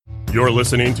You're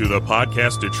listening to the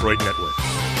Podcast Detroit Network.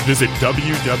 Visit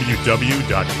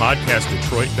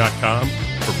www.podcastdetroit.com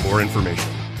for more information.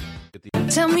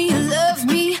 Tell me you love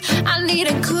me, I need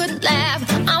a good laugh.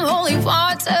 I'm holy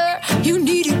water, you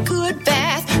need a good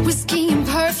bath. Whiskey and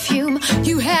perfume,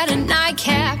 you had a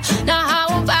nightcap. Now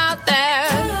how about that?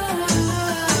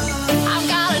 I've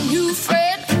got a new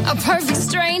friend, a perfect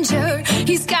stranger.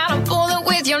 He's got a bullet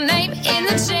with your name in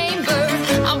the chamber.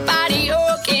 I'm body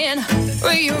organ,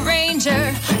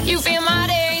 rearranger. You feel my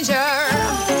danger.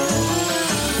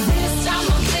 This time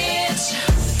a bitch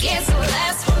gets the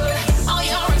last word. All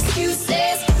your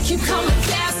excuses keep coming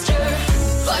faster,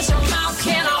 but your mouth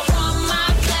cannot run my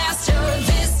blaster.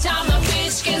 This time a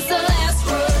bitch gets the last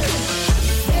word.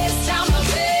 This time a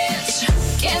bitch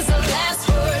gets the last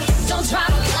word. Don't try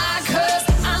to lie, cause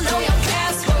I know your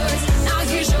passwords. Now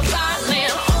here's your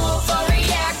violent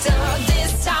overreactor.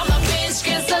 This time a bitch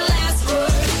gets the last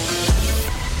word.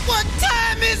 What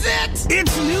time is it?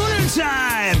 It's Nooner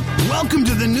time! Welcome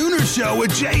to the Nooner Show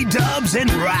with J-Dubs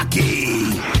and Rocky.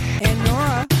 And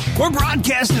Nora. We're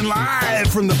broadcasting live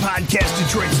from the Podcast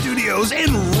Detroit studios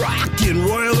in rockin'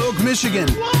 Royal Oak, Michigan.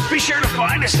 Be sure to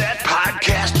find us at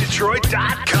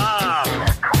podcastdetroit.com.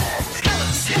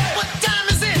 What time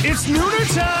is it? It's Nooner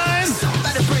time!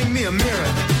 Somebody bring me a mirror.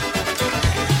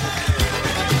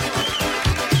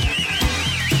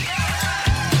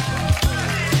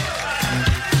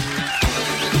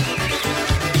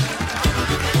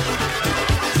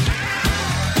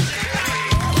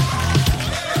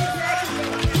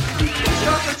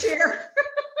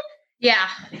 Yeah,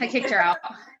 I kicked her out.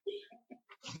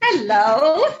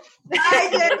 Hello. Hi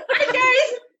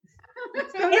guys.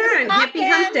 What's going on? Happy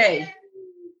Hump Day.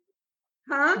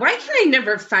 Huh? Why can I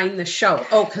never find the show?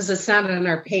 Oh, because it's not on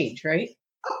our page, right?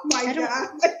 Oh my God.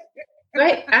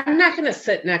 Right. I'm not going to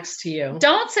sit next to you.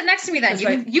 Don't sit next to me then.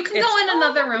 You can go in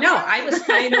another room. No, I was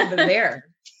flying over there.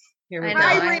 Here we I go. know.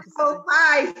 Hi, Rio.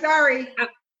 Hi. Sorry.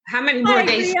 How many more Hi,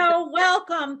 days? Rio.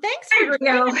 Welcome. Thanks for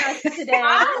Rio. joining us today.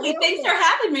 Hi, thanks for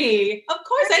having me. Of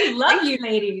course, I love you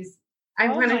ladies. I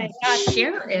Oh want my to God.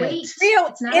 share it. Wait. Rio,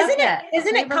 It's not isn't up yet. it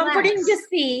Relax. comforting to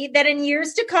see that in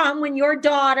years to come, when your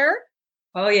daughter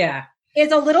Oh, yeah.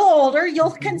 is a little older,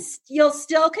 you'll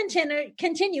still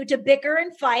continue to bicker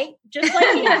and fight, just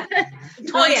like you.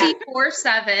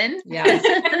 24/7. Yeah.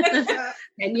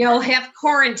 And you'll have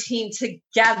quarantine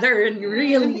together and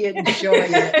really enjoy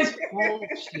it. Won't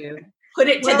you? Put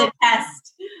it to the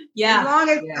test. As Yeah. long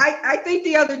as Yeah. I think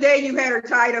the other day you had her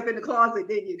tied up in the closet,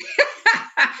 didn't you?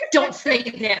 Don't say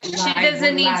that. She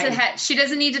doesn't need to. She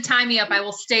doesn't need to tie me up. I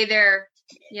will stay there.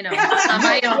 On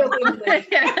my own.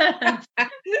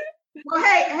 Well,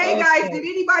 hey guys, did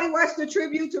anybody watch the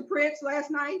tribute to Prince last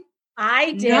night?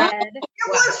 I did. No. It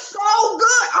was so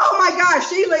good. Oh my gosh,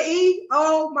 Sheila E.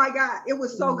 Oh my God, it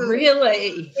was so good.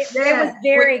 Really? It was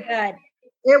very good.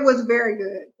 It was very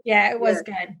good. Yeah, it was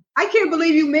good. I can't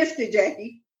believe you missed it,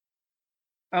 Jackie.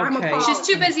 I'm Okay. appalled. She's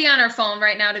too busy on her phone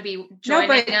right now to be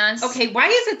joining us. Okay, why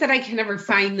is it that I can never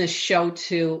find this show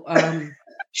to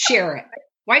share it?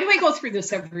 Why do I go through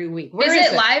this every week? Where Is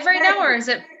it live right now or is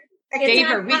it? Dave,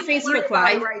 not are we live. Facebook Don't worry Live?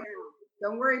 about it right now.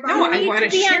 Don't worry about No, it. I need want to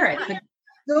to be share on- it.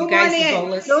 Zoom guys on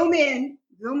will go in. listen.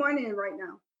 Zoom on in right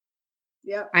now.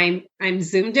 Yep. I'm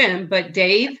zoomed in, but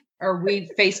Dave, are we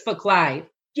Facebook Live?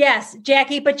 Yes,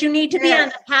 Jackie, but you need to be Yes. on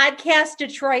the Podcast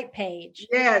Detroit page.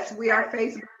 Yes, we are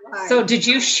Facebook Live. So did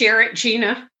you share it,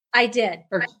 Gina? I did.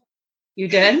 Or you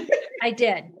did? I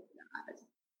did.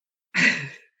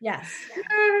 Yes.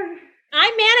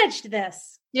 I managed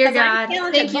this. Dear 'Cause I'm God,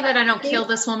 talented, thank you but that I don't kill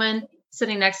this woman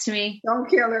sitting next to me. Don't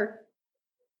kill her.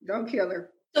 Don't kill her.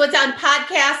 So it's on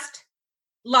Podcast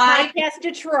Live. Podcast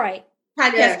Detroit.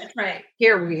 Podcast Yes. Detroit.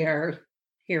 Here we are.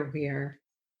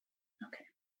 Okay.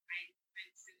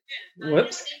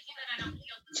 Whoops.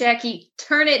 Jackie,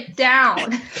 turn it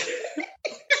down.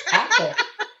 Apple.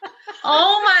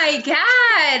 Oh my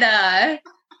God.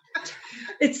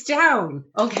 It's down.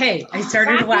 Okay. I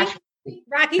started to watch.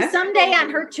 Rocky, someday on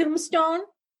her tombstone,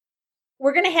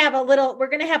 we're gonna have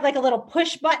like a little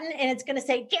push button, and it's gonna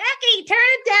say, "Jackie, turn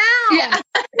it down." Yeah.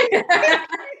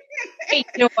 Hey,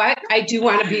 you know what? I do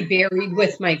want to be buried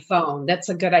with my phone. That's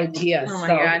a good idea. Oh my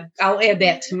So God. I'll add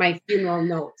that to my funeral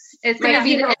notes. It's My gonna be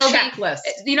funeral it'll be- checklist.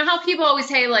 You know how people always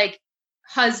say like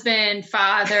husband,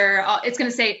 father. It's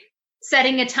gonna say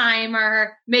setting a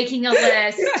timer, making a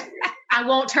list. I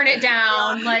won't turn it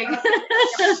down. Like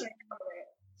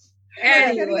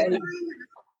Anyway,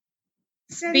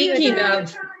 speaking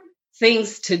of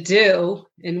things to do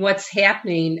and what's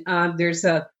happening, and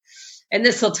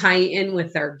this will tie in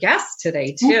with our guest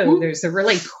today too. There's a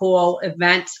really cool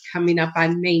event coming up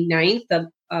on May 9th, the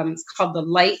it's called the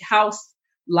Lighthouse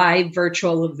Live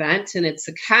Virtual Event, and it's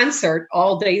a concert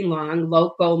all day long,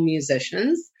 local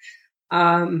musicians,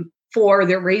 for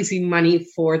they're raising money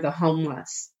for the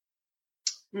homeless.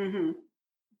 Mm-hmm.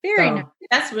 Very So- nice.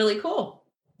 That's really cool.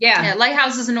 Yeah,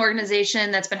 Lighthouse is an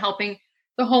organization that's been helping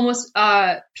the homeless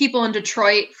people in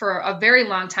Detroit for a very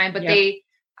long time, but Yep. they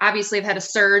obviously have had a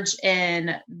surge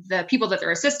in the people that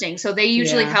they're assisting. So they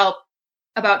usually Yeah. help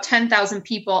about 10,000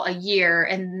 people a year.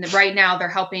 And right now they're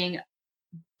helping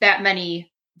that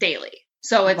many daily.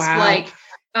 So it's Wow. like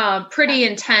pretty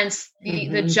intense,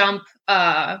 the jump,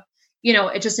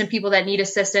 it's just in people that need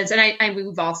assistance. And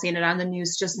we've all seen it on the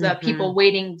news, just the people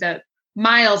waiting, the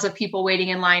miles of people waiting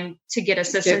in line to get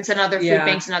assistance in other food Yeah.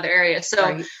 banks in other areas. So,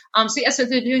 Right. so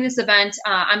they're doing this event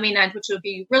on May 9th, which would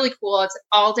be really cool. It's an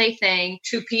all day thing.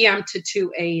 2 p.m. to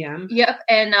 2 a.m. Yep.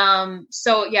 And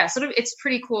it's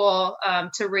pretty cool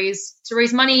to raise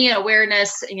money and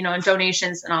awareness, and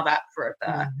donations and all that for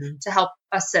to help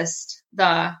assist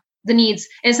the needs.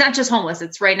 And it's not just homeless.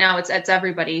 It's right now it's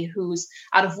everybody who's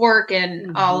out of work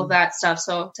and all of that stuff.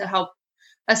 So to help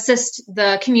assist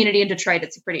the community in Detroit,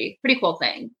 it's a pretty cool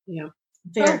thing. Yeah.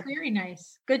 Very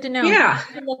nice. Good to know. Yeah.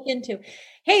 Good to look into.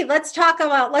 Hey, let's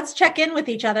check in with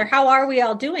each other. How are we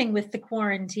all doing with the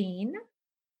quarantine?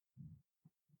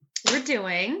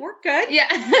 We're good. Yeah.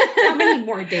 How many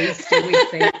more days do we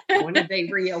think? When are they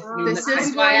reopening? This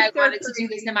is why I wanted to do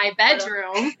this in my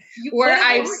bedroom where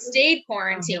I've stayed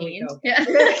quarantined.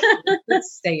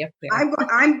 Let's stay up there.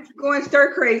 I'm going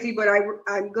stir crazy, but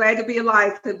I'm glad to be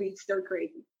alive to be stir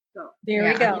crazy. So There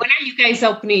we go. When are you guys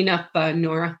opening up,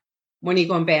 Nora? When are you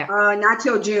going back? not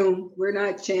till June. We're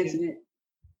not chancing it.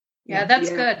 Yeah, that's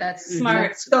good. That's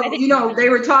smart. So they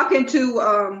were talking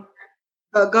to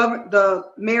the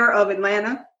mayor of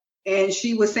Atlanta, and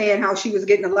she was saying how she was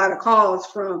getting a lot of calls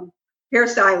from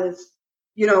hairstylists,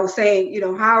 saying,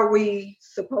 how are we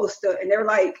supposed to? And they're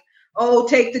like, oh,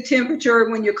 take the temperature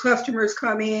when your customers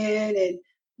come in, and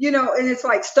and it's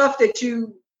like stuff that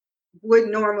you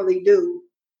wouldn't normally do.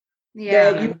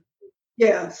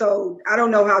 Yeah. So I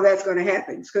don't know how that's going to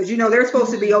happen because they're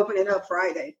supposed to be opening up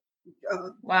Friday.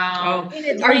 Wow.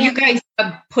 Are you guys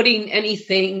putting any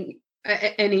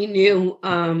new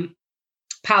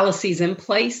policies in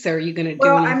place? Or are you going to do?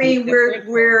 Well, I mean, different?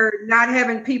 we're not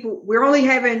having people. We're only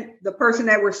having the person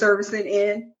that we're servicing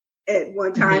in at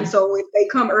one time. So if they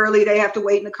come early, they have to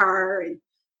wait in the car,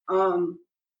 and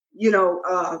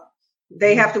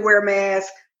they have to wear a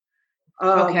mask.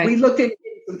 Okay. We looked at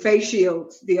some face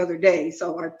shields the other day,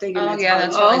 so I'm thinking.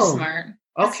 That's really smart.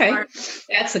 Okay,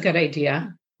 that's a good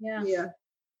idea. Yeah.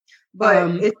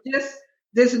 But it's just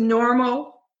this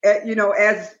normal,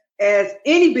 as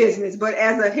any business, but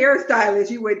as a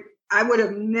hairstylist, I would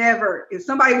have never, if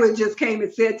somebody would just came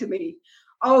and said to me,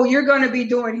 oh, you're going to be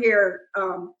doing hair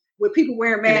with people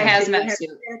wearing masks and you have to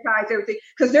sanitize everything.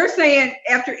 Because they're saying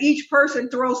after each person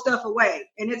throw stuff away.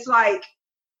 And it's like,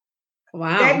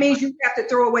 wow, that means you have to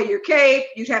throw away your cape.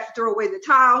 You have to throw away the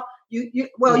towel. You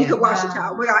could wash the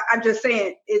towel, but I'm just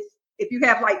saying if you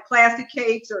have like plastic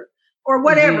capes or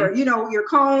whatever, your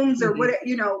combs or whatever,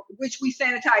 which we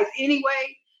sanitize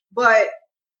anyway. But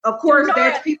of course,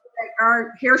 that's people that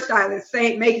aren't hairstylists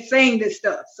saying this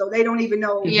stuff, so they don't even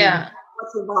know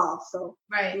what's involved. So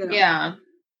Yeah.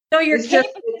 So your cape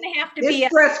is going to have to be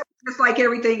stressful, just like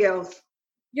everything else.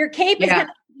 Your cape is going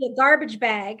to be a garbage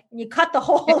bag, and you cut the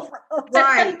hole.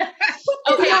 Right.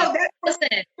 Okay. That's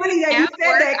funny that you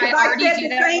said that because I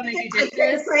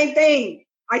said the same thing.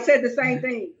 I said the same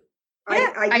thing.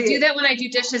 I do that when I do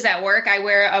dishes at work.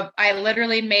 I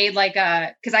literally made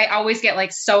because I always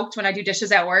get soaked when I do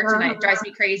dishes at work, and it drives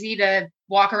me crazy to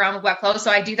walk around with wet clothes.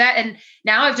 So I do that. And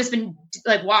now I've just been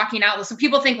walking out. So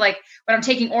people think when I'm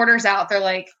taking orders out, they're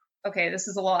like, okay, this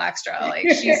is a little extra.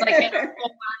 She's in a full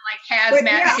on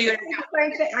hazmat suit.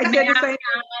 I did the same thing.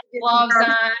 Gloves on,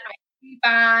 my keep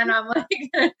on. I'm like,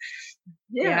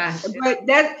 yeah. But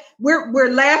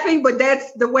we're laughing, but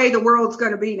that's the way the world's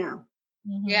going to be now.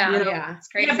 Yeah. It's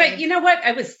crazy. Yeah, but you know what?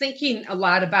 I was thinking a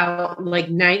lot about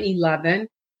 9/11,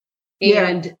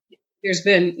 and there's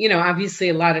been, obviously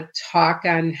a lot of talk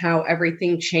on how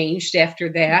everything changed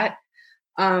after that.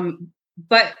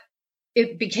 But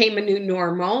it became a new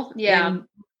normal. Yeah. And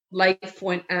life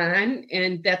went on,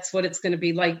 and that's what it's going to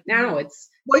be like now. It's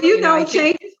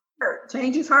change is hard.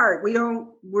 Change is hard.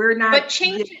 We're not. But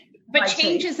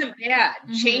change isn't bad.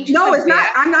 Change. No, it's not.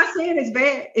 Bad. I'm not saying it's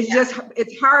bad. It's just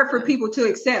it's hard for people to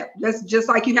accept. That's just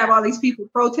like you have all these people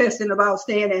protesting about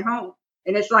staying at home,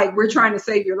 and it's like we're trying to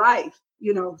save your life.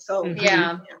 So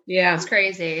yeah, it's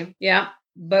crazy. Yeah,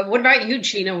 but what about you,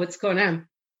 Gina? What's going on?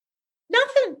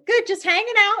 Nothing. Good. Just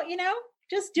hanging out.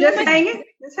 Just doing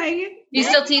Just hanging. You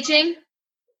still teaching?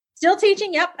 Still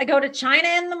teaching. Yep. I go to China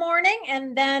in the morning,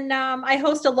 and then I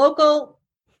host a local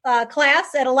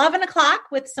class at 11 o'clock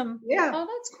with some. Yeah. Oh,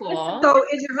 that's cool. So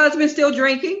is your husband still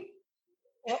drinking?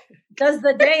 Does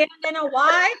the day end in a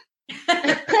Y?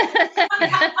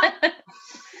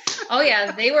 Oh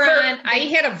yeah, they were on. I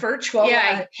had a virtual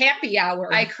happy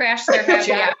hour. I crashed their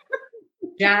happy hour.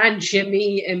 John,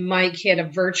 Jimmy, and Mike had a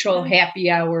virtual happy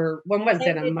hour. When was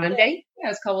it? On Monday? Yeah, it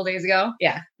was a couple days ago.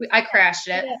 Yeah. I crashed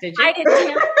it. Yeah. Did you? I did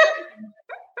too.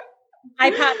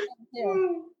 I popped in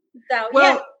too. So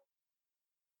Well,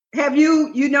 have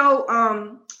you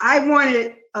I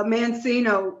wanted a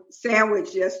Mancino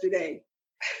sandwich yesterday.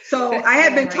 So I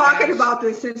had been talking about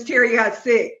this since Terry got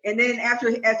sick. And then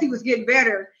as he was getting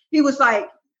better, he was like,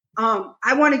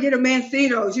 I want to get a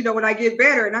Mancino's, when I get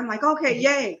better. And I'm like, okay,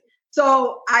 yay.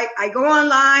 So I go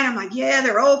online. I'm like, yeah,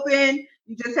 they're open.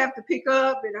 You just have to pick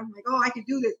up. And I'm like, oh, I can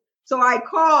do this. So I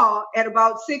call at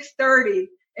about 6:30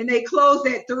 and they closed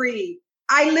at 3.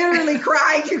 I literally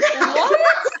cried, you guys. What?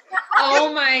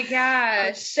 Oh my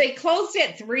gosh. They closed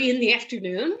at 3 in the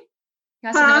afternoon.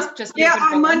 Yes, and it was just open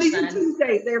for on Mondays lunch and then.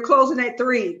 Tuesdays they're closing at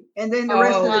 3, and then the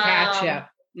rest of the gotcha.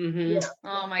 Mm-hmm. Yeah.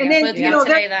 Oh my And gosh. then Let's you go know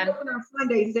today they're then. open on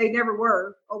Sundays. They never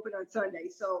were open on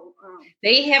Sundays. So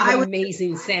They have I was-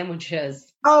 amazing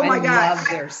sandwiches. oh my I god, love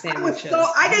their I was sandwiches.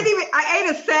 I ate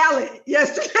a salad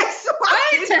yesterday. So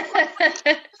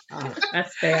What? Oh,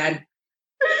 that's bad.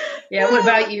 Yeah. What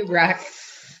about you, Brock?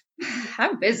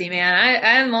 I'm busy, man.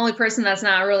 I'm the only person that's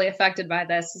not really affected by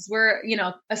this. Is we're,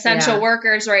 essential Yeah.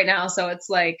 workers right now. So it's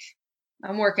like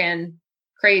I'm working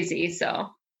crazy. So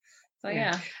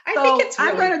yeah. I So think it's.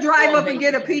 I'm really going to drive cool up and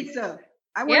get a that- pizza.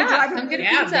 I want Yeah, to drive up come and get a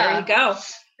Yeah, pizza. there you go.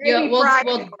 Yeah, Maybe we'll-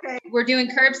 Friday, okay? We're doing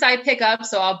curbside pickup,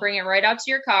 so I'll bring it right out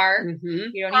to your car. Mhm.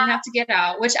 You don't even have to get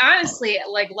out, which honestly,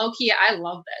 like low key, I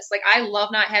love this. Like I love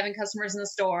not having customers in the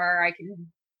store. I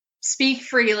can speak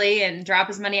freely and drop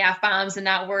as many F-bombs and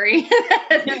not worry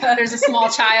that there's a small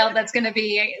child that's going to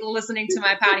be listening to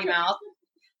my potty mouth.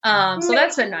 So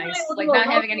that's been nice. Like not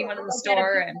having anyone in the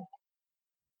store. And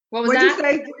what was What'd you that?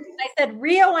 say? I said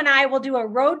Rio and I will do a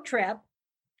road trip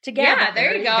together. Yeah,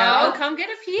 there you go. Come get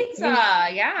a pizza.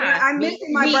 Yeah. I'm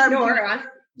missing my Meet barbecue. Nora.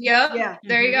 Yep. Yeah.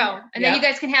 There you go. And then Yeah. you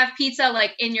guys can have pizza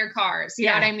like in your cars. You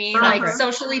know Yeah. what I mean? Uh-huh. Like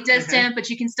socially distant, but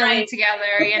you can still eat together,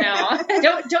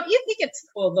 Don't you think it's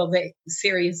cool though that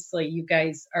seriously you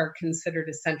guys are considered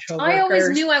essential workers? I always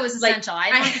knew I was Like, essential.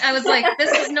 I was like,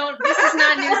 this is not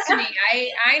news to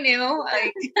me. I knew.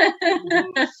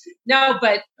 Like No,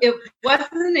 but it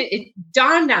wasn't. It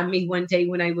dawned on me one day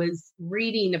when I was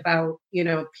reading about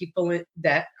people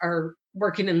that are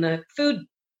working in the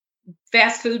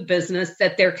fast food business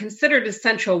that they're considered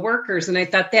essential workers, and I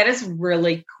thought that is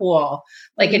really cool.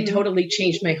 Like it totally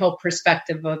changed my whole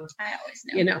perspective of I always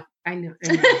knew. I know.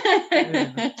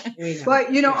 But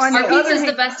on Our the other pizza's hand,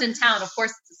 the best in town. Of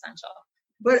course, it's essential.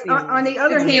 but on the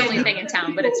other It's the hand, only thing in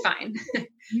town, but it's fine.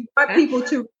 you want people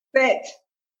to respect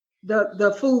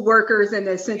the food workers and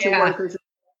the essential Yeah. workers,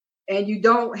 and you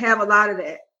don't have a lot of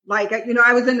that. Like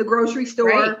I was in the grocery store,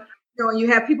 Right. and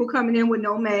you have people coming in with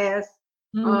no mask.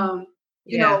 Mm.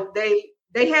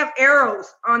 They have arrows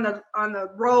on the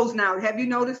rows now. Have you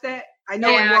noticed that? I know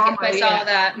in Yeah, Walmart, I saw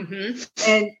that. Mhm.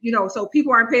 and so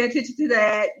people aren't paying attention to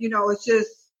that. It's just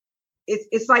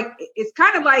it's like it's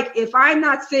kind of like if I'm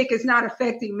not sick, it's not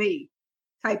affecting me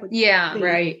type of Yeah, thing,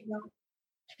 right.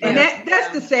 And that's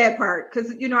the sad part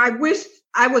because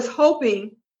I was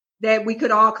hoping that we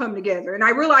could all come together, and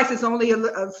I realize it's only a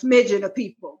smidgen of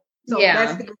people. So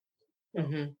Yeah. that's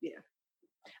Mhm.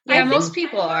 Yeah, most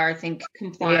people are, I think,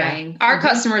 complying. Our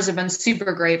customers have been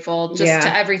super grateful just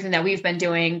to everything that we've been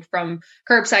doing, from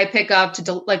curbside pickup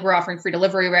to like we're offering free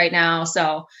delivery right now.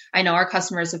 So I know our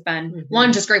customers have been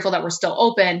one, just grateful that we're still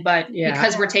open, but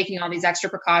because we're taking all these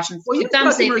extra precautions to keep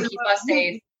them safe and keep us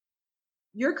safe.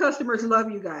 your customers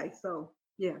love you guys. So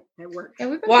yeah, that works. Yeah,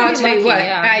 we've been Well, I'll pretty tell you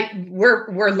lucky,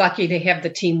 what, we're lucky to have the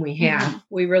team we have.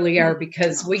 We really are,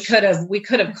 because we could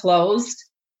have closed,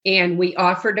 and we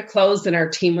offered to close, and our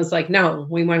team was like, no,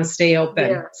 we want to stay open.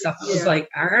 Yeah. So I was like,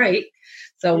 all right.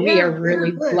 So we are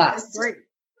really good. blessed. That's great.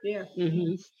 Yeah.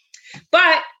 hmm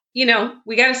But,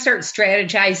 we got to start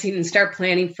strategizing and start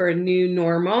planning for a new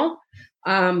normal.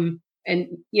 And,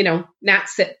 not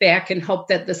sit back and hope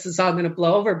that this is all going to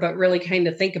blow over, but really kind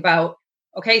of think about,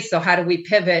 okay, so how do we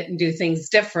pivot and do things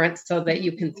different so that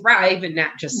you can thrive and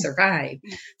not just survive?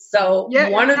 So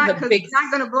one of the big, it's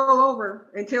not going to blow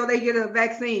over until they get a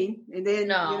vaccine, and then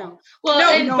Well,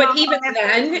 but even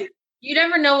then, you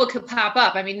never know what could pop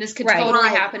up. I mean, this could totally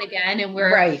happen again, and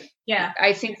we're right. Yeah,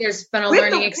 I think there's been a With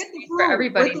learning the experience flu, for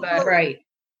everybody, with the but flu. Right.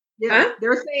 Yeah,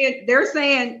 Huh? they're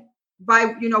saying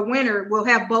by winter we'll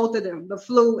have both of them, the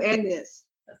flu and this.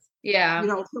 Yeah. To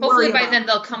Hopefully worry by about. then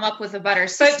they'll come up with a better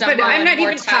system. But I'm and not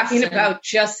more even talking tests and- about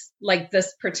just like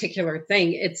this particular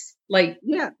thing. It's like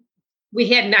Yeah. we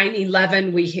had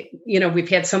 9/11. We've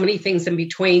had so many things in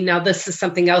between. Now this is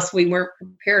something else we weren't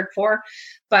prepared for.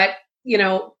 But,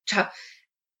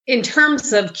 in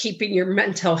terms of keeping your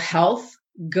mental health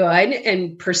good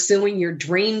and pursuing your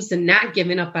dreams and not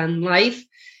giving up on life,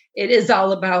 it is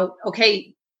all about,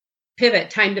 okay, pivot,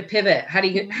 time to pivot. How do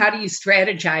you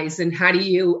strategize and how do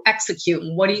you execute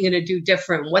and what are you going to do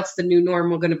different? What's the new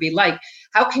normal going to be like?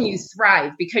 How can you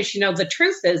thrive? Because, the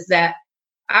truth is that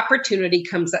opportunity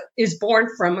is born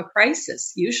from a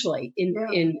crisis, usually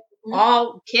in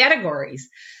all categories.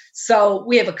 So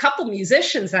we have a couple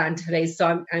musicians on today.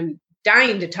 So I'm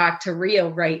dying to talk to Rio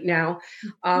right now.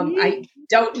 I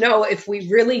don't know if we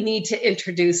really need to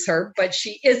introduce her, but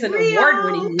she is an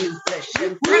award-winning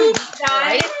musician from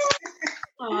Detroit.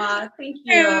 Aw, thank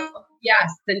you.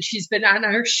 Yes, and she's been on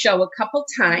our show a couple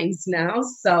times now.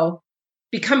 So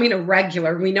becoming a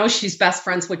regular. We know she's best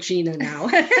friends with Gina now.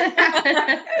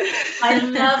 I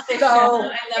love this show. I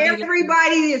love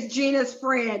Everybody is Gina's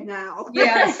friend now.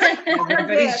 Yes,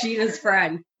 everybody's Gina's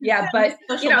friend. Yeah, but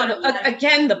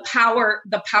again, the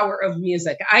power of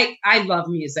music. I love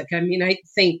music. I mean, I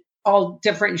think all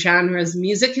different genres.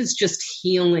 Music is just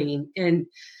healing, and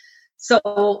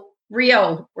so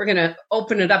Rio, we're going to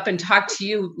open it up and talk to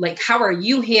you. Like, how are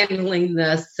you handling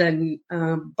this? And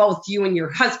both you and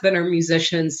your husband are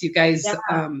musicians. You guys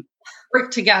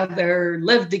work together,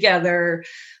 live together.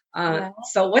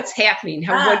 So what's happening?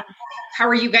 How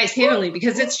are you guys handling?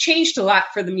 Because it's changed a lot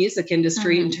for the music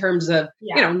industry in terms of,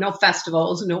 no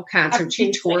festivals, no concerts.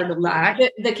 You toured a lot.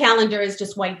 The calendar is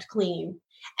just wiped clean.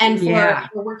 And for a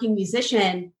working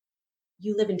musician,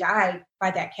 you live and die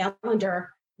by that calendar,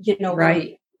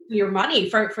 right. Your money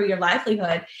for your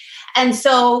livelihood. And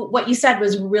so what you said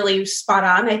was really spot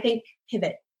on. I think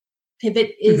pivot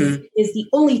is the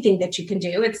only thing that you can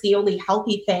do. It's the only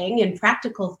healthy thing and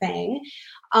practical thing.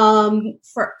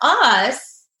 For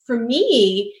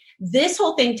me, this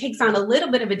whole thing takes on a little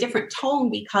bit of a different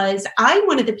tone because I'm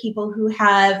one of the people who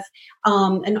have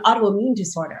an autoimmune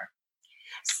disorder.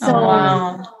 So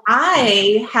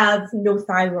I have no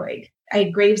thyroid. I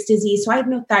had Graves' disease, so I have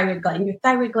no thyroid gland. Your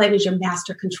thyroid gland is your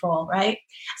master control, right?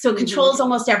 So it controls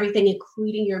almost everything,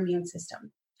 including your immune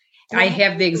system. I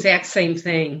have the exact same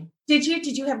thing. Did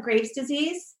you have Graves'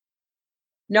 disease?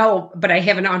 No, but I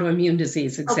have an autoimmune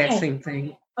disease, same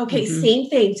thing. Okay, same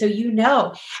thing. So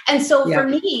And so for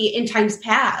me, in times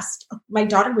past, my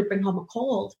daughter would bring home a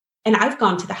cold, and I've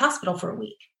gone to the hospital for a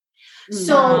week.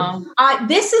 So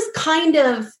this is kind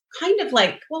of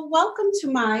like, well, welcome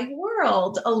to my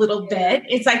world a little bit.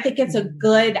 I think it's a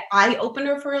good eye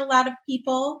opener for a lot of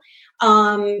people.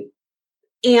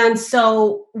 And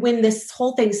so when this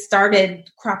whole thing started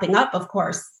cropping up, of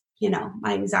course,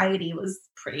 my anxiety was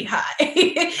pretty high.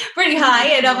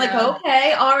 And I'm like,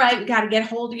 okay, all right, we got to get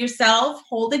hold of yourself,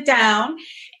 hold it down.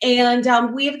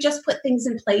 And we have just put things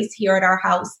in place here at our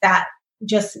house that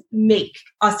just make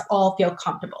us all feel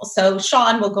comfortable. So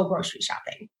Sean will go grocery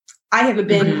shopping. I haven't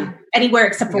been anywhere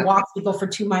except for walks. We go for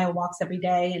 2-mile walks every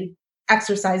day, and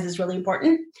exercise is really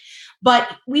important. But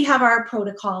we have our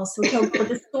protocols. So we go to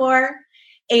the store,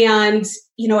 and,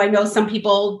 I know some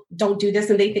people don't do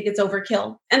this and they think it's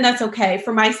overkill, and that's okay.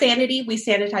 For my sanity, we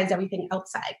sanitize everything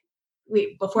outside.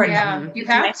 You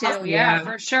have to,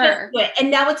 for sure.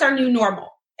 And now it's our new normal.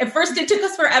 At first, it took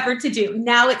us forever to do.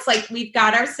 Now it's like we've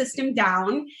got our system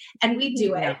down, and we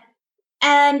do it.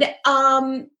 And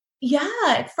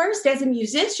at first, as a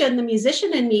musician, the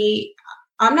musician in me,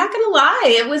 I'm not going to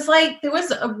lie, it was like there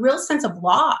was a real sense of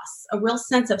loss, a real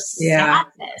sense of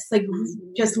sadness, like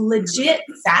just legit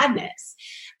sadness,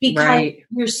 because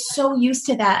you're so used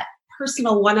to that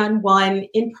personal one-on-one,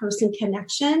 in-person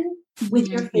connection with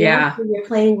your fans when you're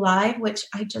playing live, which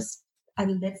I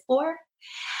live for.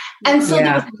 And so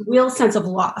there was a real sense of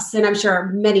loss. And I'm sure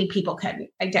many people can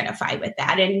identify with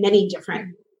that in many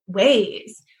different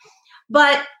ways.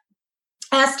 But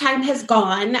as time has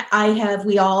gone,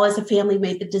 we all as a family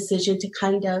made the decision to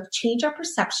kind of change our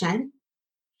perception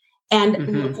and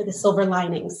look for the silver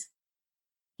linings.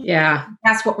 Yeah.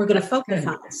 That's what we're going to focus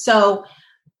on. So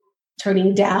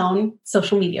turning down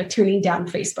social media, turning down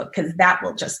Facebook, because that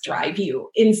will just drive you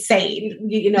insane.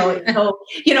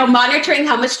 Monitoring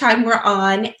how much time we're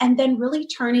on, and then really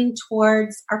turning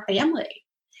towards our family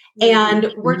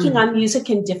and working on music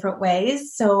in different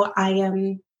ways. So I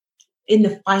am in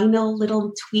the final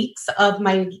little tweaks of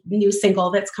my new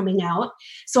single that's coming out.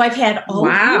 So I've had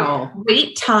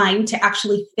great time to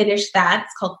actually finish that.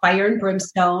 It's called Fire and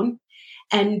Brimstone.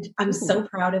 And I'm so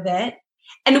proud of it.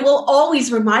 And it will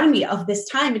always remind me of this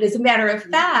time. And as a matter of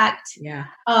fact,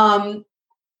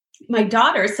 my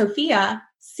daughter, Sophia,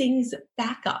 sings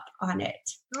backup on it.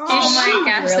 Oh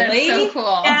my gosh, really? That's so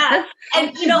cool. Yeah.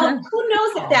 And, who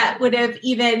knows if that would have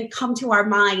even come to our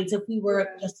minds if we were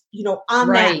just, on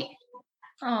that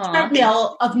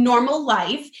treadmill of normal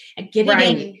life and get it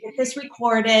in, get this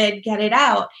recorded, get it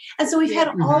out. And so we've had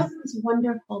all of these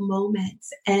wonderful moments.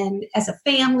 And as a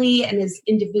family and as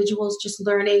individuals, just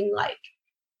learning like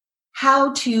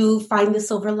how to find the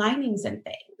silver linings in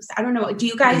things. I don't know. Do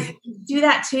you guys do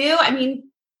that too? I mean,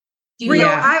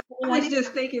 I was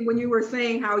just thinking when you were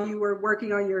saying how you were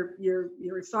working on your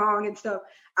song and stuff,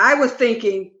 I was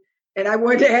thinking, and I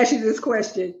wanted to ask you this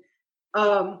question,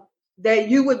 that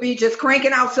you would be just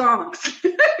cranking out songs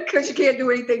because you can't do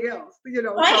anything else,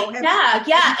 Right. And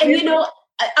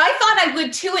I thought I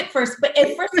would too at first, but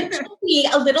at first it took me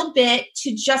a little bit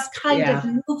to just kind of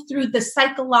move through the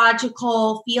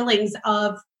psychological feelings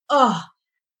of,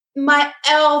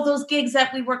 all those gigs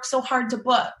that we worked so hard to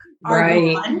book.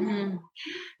 Right.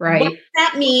 Right. What does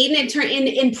that mean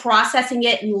in processing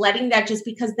it and letting that, just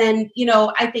because then,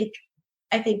 I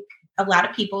think a lot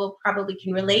of people probably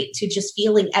can relate to just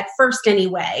feeling at first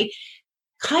anyway,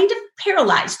 kind of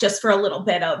paralyzed just for a little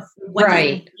bit of what do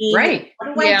I do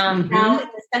now,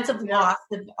 the sense of loss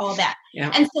of all that.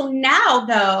 Yeah. And so now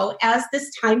though, as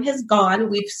this time has gone,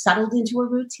 we've settled into a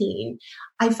routine.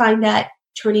 I find that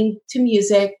turning to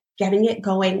music, getting it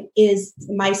going is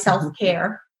my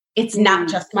self-care. It's not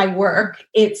just my work.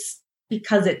 It's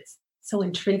because it's so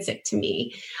intrinsic to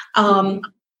me.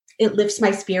 It lifts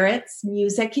my spirits,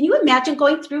 music. Can you imagine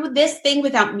going through this thing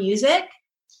without music?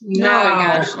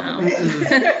 No.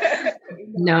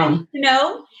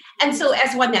 No. And so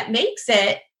as one that makes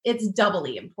it, it's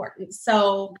doubly important.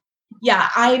 So yeah,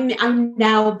 I'm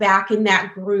now back in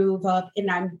that groove of, and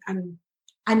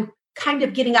I'm kind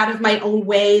of getting out of my own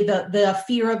way, the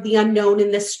fear of the unknown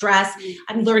and the stress.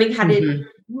 I'm learning how to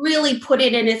really put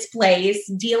it in its place,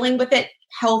 dealing with it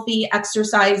healthy,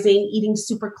 exercising, eating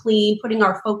super clean, putting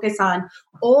our focus on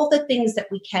all the things that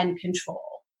we can control.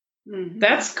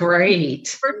 That's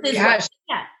great. Gosh,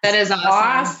 that is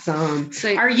awesome. So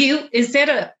is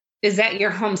that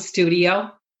your home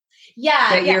studio?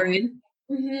 Yeah. That you're in?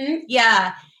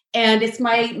 Yeah. And it's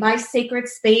my sacred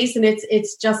space, and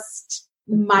it's just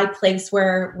my place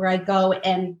where I go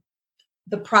and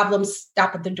the problems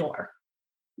stop at the door.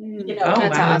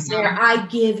 That's awesome. Where I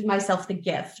give myself the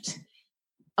gift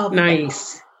of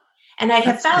nice. And I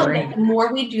have found that the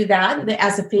more we do that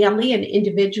as a family and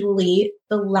individually,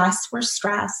 the less we're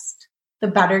stressed, the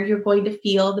better you're going to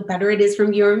feel, the better it is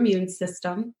from your immune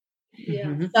system.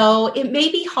 Yeah. So it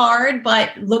may be hard,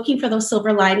 but looking for those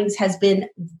silver linings has been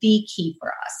the key for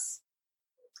us.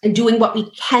 And doing what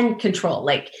we can control.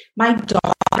 Like my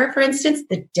daughter, for instance,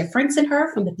 the difference in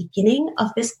her from the beginning of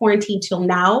this quarantine till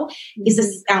now is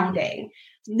astounding.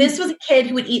 This was a kid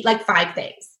who would eat like 5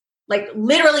 things. Like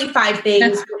literally 5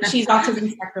 things. She's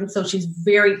autism spectrum, so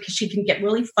she can get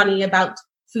really funny about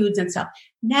foods and stuff.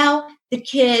 Now the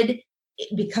kid,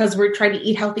 because we're trying to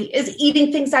eat healthy, is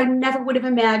eating things I never would have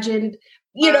imagined,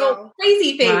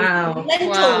 crazy things,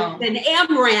 lentils and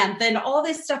amaranth and all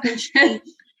this stuff. And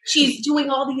she's doing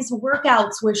all these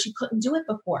workouts where she couldn't do it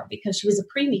before because she was a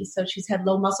preemie, so she's had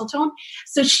low muscle tone.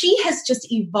 So she has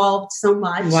just evolved so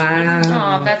much.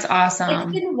 Wow. Oh, that's awesome.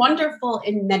 It's been wonderful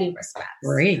in many respects.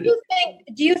 Great.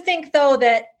 Do you think though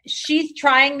that she's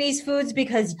trying these foods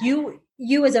because you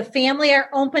as a family are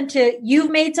open to, you've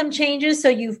made some changes, so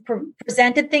you've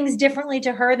presented things differently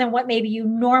to her than what maybe you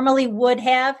normally would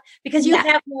have because you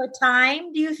have more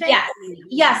time, do you think?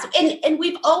 Yes. And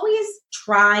we've always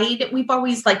tried,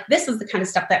 this is the kind of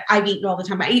stuff that I've eaten all the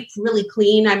time. I eat really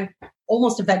clean. I'm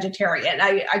almost a vegetarian.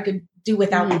 I could do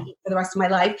without meat for the rest of my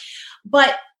life.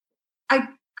 But I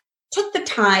took the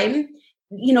time,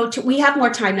 we have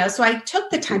more time now. So I took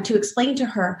the time to explain to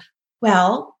her,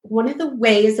 well, one of the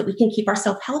ways that we can keep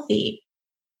ourselves healthy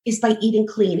is by eating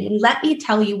clean. And let me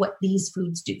tell you what these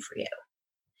foods do for you.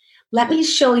 Let me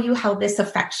show you how this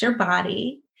affects your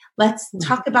body. Let's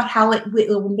talk about how it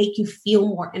will make you feel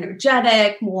more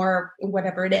energetic, more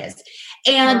whatever it is.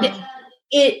 And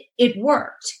it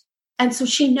worked. And so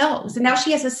she knows. And now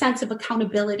she has a sense of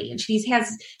accountability. And she's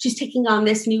taking on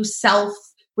this new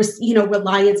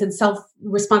reliance and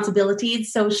self-responsibility.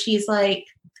 So she's like,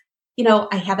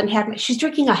 I haven't had, she's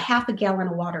drinking a half a gallon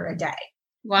of water a day.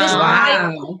 Wow. This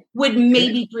I would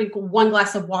maybe drink 1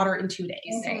 glass of water in 2 days.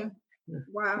 Okay.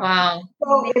 Wow.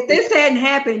 So if this hadn't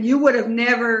happened, you would have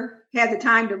never had the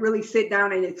time to really sit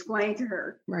down and explain to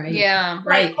her. Right. Yeah.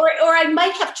 Right. Or I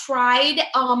might have tried,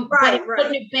 but it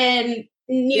wouldn't have been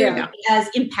nearly as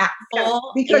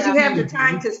impactful. Because you have the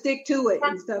time to stick to it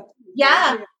and stuff.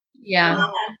 Yeah. Yeah.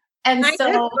 And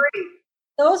so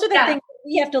those are the things that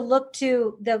we have to look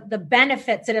to, the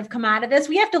benefits that have come out of this.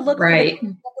 We have to look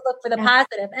for the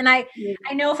positive. And I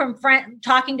know from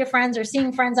talking to friends or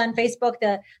seeing friends on Facebook,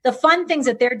 the fun things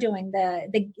that they're doing,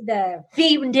 the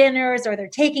feed dinners, or they're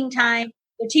taking time,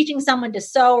 they're teaching someone to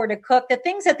sew or to cook, the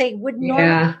things that they would normally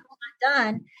have not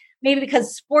done, maybe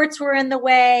because sports were in the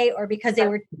way or because they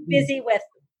were too busy with,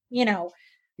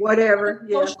 whatever.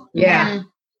 Yeah.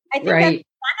 I think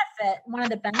that's one of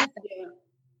the benefits.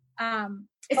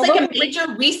 It's like a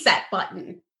major reset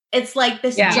button. It's like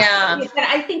this that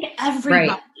I think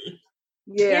everybody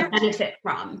benefit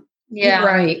from. Yeah.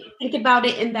 Right. Think about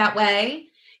it in that way,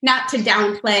 not to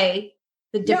downplay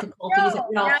the difficulties that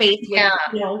we all face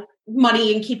with,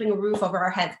 money and keeping a roof over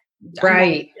our heads.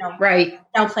 Right. Right.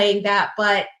 Downplaying that,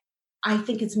 but I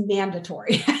think it's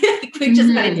mandatory. We've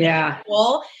just got to take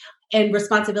full and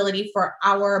responsibility for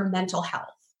our mental health.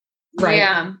 Right.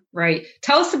 Yeah. Right.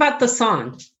 Tell us about the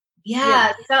song.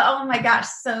 Yeah. So, oh my gosh.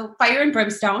 So Fire and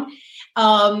Brimstone.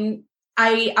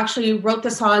 I actually wrote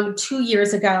the song 2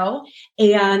 years ago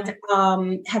and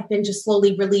have been just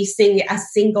slowly releasing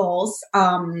as singles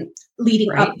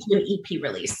leading up to an EP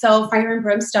release. So Fire and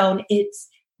Brimstone, it's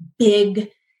big,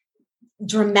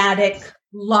 dramatic,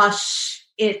 lush.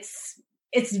 It's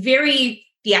very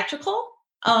theatrical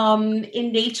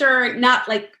in nature, not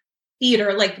like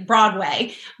theater, like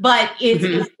Broadway, but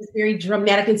it's very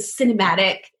dramatic and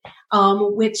cinematic,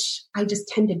 which I just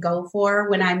tend to go for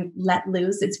when I'm let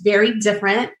loose. It's very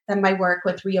different than my work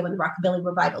with Rio and the Rockabilly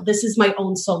Revival. This is my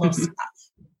own solo stuff.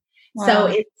 Wow. So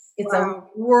it's a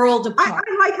world apart.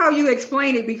 I like how you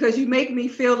explain it because you make me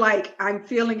feel like I'm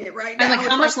feeling it right now. I'm like,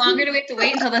 how much longer do we have to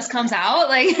wait until this comes out?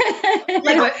 Like 4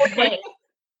 days.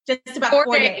 Just about 4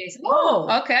 days.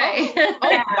 Oh, okay.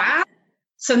 Oh, wow.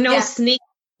 So no sneak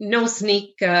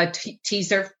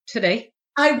teaser today.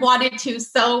 I wanted to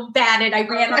so bad, and I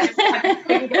ran on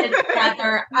it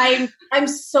together. I'm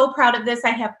so proud of this. I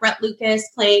have Brett Lucas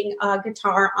playing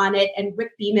guitar on it, and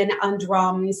Rick Beeman on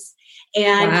drums,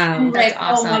 and Rick,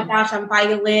 awesome. oh my gosh, on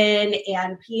violin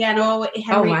and piano.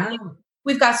 Henry,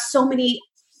 we've got so many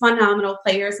phenomenal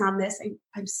players on this.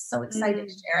 I'm so excited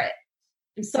to share it.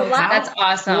 I'm so that's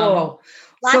awesome. Whoa.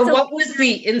 So what was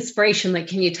the inspiration? Like,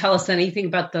 can you tell us anything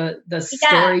about the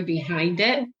story behind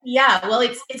it? Yeah, well,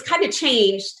 it's kind of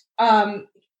changed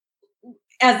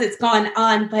as it's gone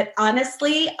on, but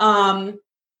honestly, Harvey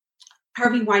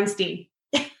Weinstein.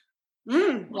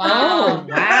 Wow.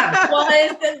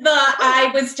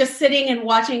 I was just sitting and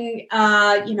watching,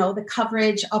 the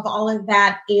coverage of all of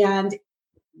that and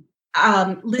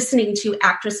listening to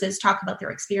actresses talk about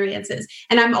their experiences.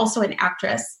 And I'm also an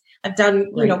actress. I've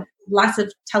done, lots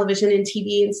of television and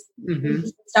TV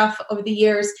and stuff over the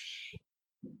years.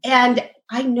 And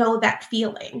I know that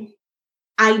feeling.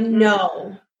 I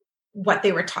know what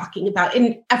they were talking about.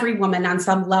 And every woman on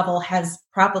some level has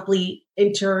probably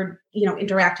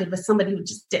interacted with somebody who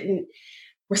just didn't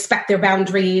respect their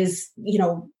boundaries,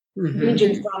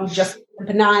 ranging from just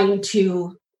benign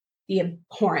to the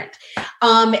abhorrent.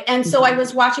 And so I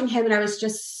was watching him and I was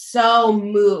just so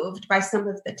moved by some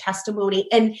of the testimony.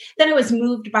 And then I was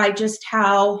moved by just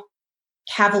how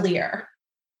cavalier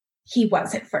he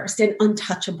was at first and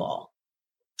untouchable.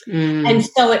 And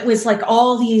so it was like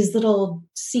all these little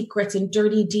secrets and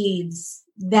dirty deeds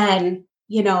then,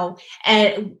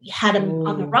 and had him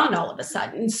on the run all of a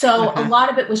sudden. So a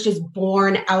lot of it was just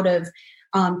born out of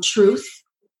truth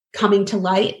coming to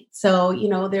light. So,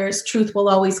 there's truth will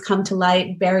always come to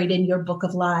light buried in your book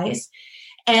of lies.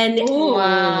 And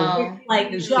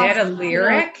like, is that a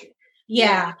lyric?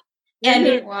 Yeah. And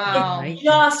it's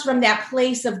just from that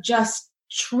place of just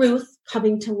truth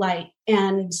coming to light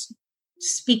and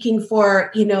speaking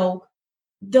for,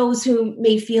 those who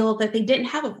may feel that they didn't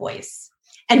have a voice,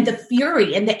 and the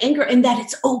fury and the anger, and that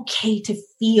it's okay to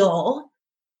feel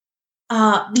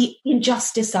the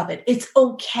injustice of it. It's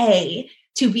okay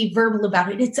to be verbal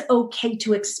about it. It's okay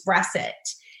to express it.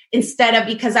 Instead of,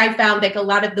 because I found like a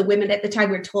lot of the women at the time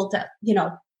were told to,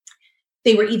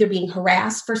 they were either being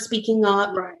harassed for speaking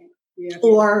up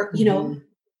or,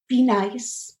 be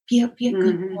nice, be a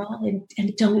good girl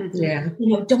and don't,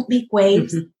 don't make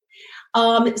waves.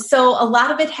 So a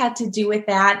lot of it had to do with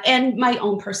that and my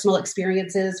own personal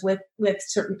experiences with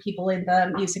certain people in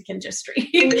the music industry.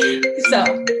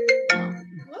 So.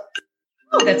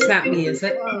 Oh, that's not me, is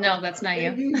it? No, that's not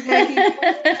you. Who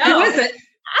is it?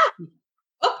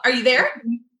 are you there?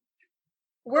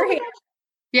 We're here.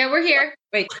 Yeah, we're here.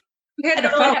 Wait, who had I the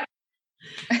don't phone?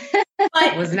 know. But,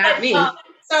 It was not me.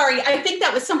 Sorry, I think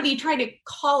that was somebody trying to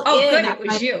call Oh, in. good. It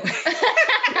was you.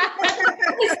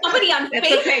 Somebody on That's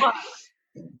Facebook. okay.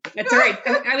 That's all right.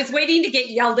 I was waiting to get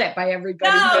yelled at by everybody.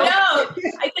 No,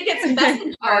 I think it's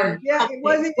Messenger. Yeah, it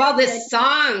wasn't. Well, this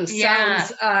song Yeah.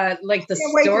 sounds like the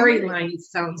Can't wait to hear it. storyline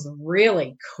sounds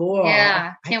really cool.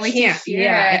 Yeah, can't wait to hear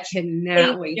Yeah, it. I cannot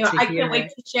Thank wait you. to I hear can't wait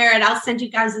it. to share it. I'll send you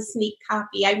guys a sneak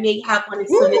copy. I may have one as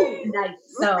soon as tonight.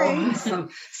 So Okay. Awesome.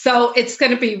 So it's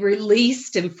going to be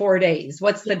released in 4 days.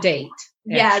 What's the date?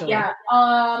 actually? yeah.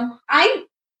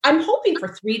 I'm hoping for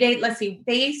 3 days. Let's see.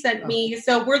 They sent me.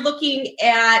 So we're looking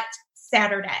at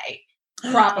Saturday.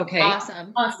 Probably. Okay.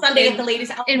 Awesome. Sunday at the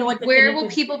latest. I don't And know what the where thing will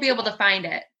is. people be able to find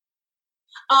it?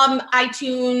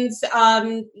 iTunes,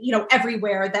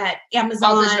 everywhere that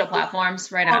Amazon. All digital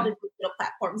platforms, right All on. the digital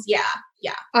platforms. Yeah.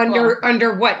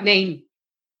 Under what name?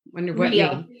 Under what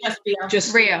Rio. name? Just Rio.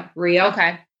 Just Rio. Rio.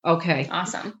 Okay. Okay.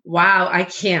 Awesome. Wow, I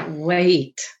can't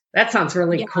wait. That sounds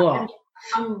really Yeah, cool.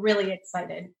 I'm really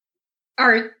excited. All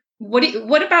right.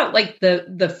 What about like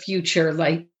the future?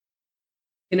 Like,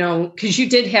 because you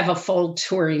did have a full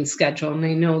touring schedule, and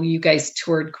I know you guys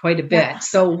toured quite a bit. Yeah.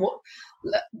 So,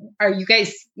 are you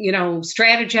guys,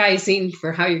 strategizing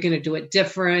for how you're going to do it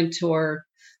different, or?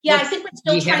 Yeah, I think we're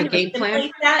do you still have trying a to game plan?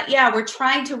 assimilate that. Yeah, we're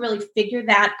trying to really figure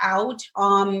that out.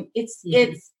 It's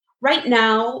Mhm. right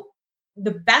now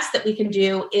the best that we can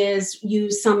do is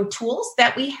use some tools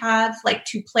that we have like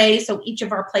to play. So each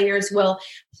of our players will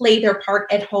play their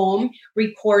part at home,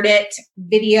 record it,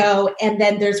 video, and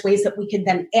then there's ways that we can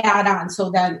then add on. So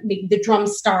then maybe the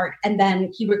drums start and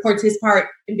then he records his part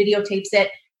and videotapes it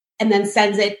and then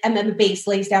sends it, and then the bass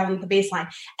lays down the bass line.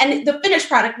 And the finished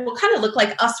product will kind of look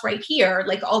like us right here,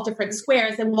 like all different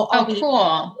squares, and we'll all be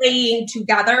Cool. playing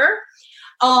together.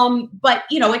 But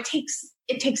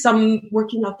it takes some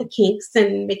working out the kinks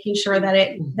and making sure that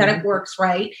it works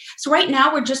right. So right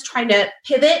now we're just trying to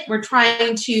pivot. We're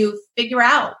trying to figure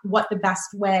out what the best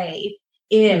way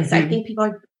is.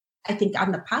 Mhm. I think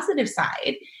on the positive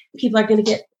side, people are going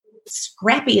to get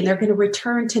scrappy and they're going to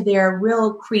return to their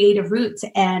real creative roots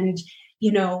and,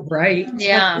 Right.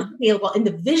 Yeah. what's available in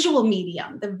the visual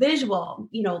medium,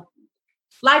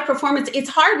 live performance. It's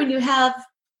hard when you have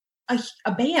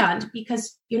a band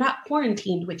because you're not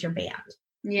quarantined with your band.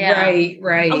 Yeah.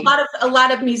 Right. A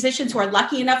lot of musicians who are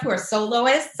lucky enough, who are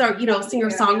soloists or singer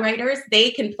songwriters,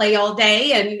 they can play all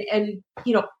day and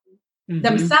Mhm.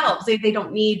 themselves. They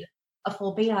don't need a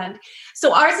full band.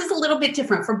 So ours is a little bit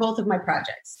different for both of my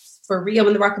projects, for Rio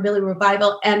and the Rockabilly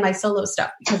Revival and my solo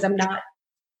stuff, because I'm not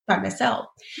by myself.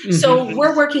 So Mhm.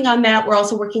 we're working on that. We're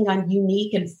also working on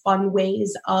unique and fun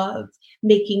ways of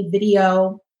making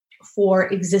video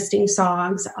for existing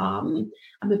songs.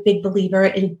 I'm a big believer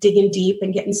in digging deep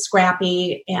and getting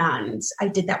scrappy. And I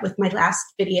did that with my last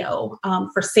video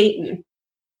for Satan.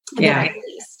 that I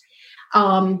released.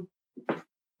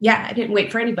 I didn't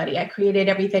wait for anybody. I created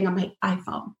everything on my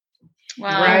iPhone.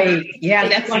 Wow. Right. Yeah,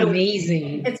 It's that's one of-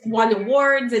 amazing. It's won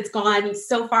awards. It's gone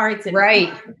so far. It's in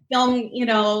Right. film,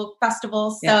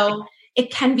 festivals. So it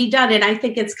can be done. And I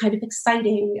think it's kind of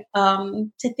exciting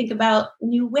to think about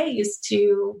new ways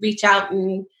to reach out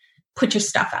and put your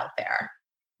stuff out there.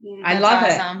 I That's love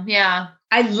awesome. Yeah.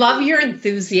 I love your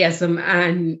enthusiasm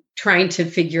on trying to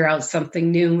figure out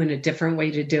something new and a different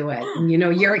way to do it. And,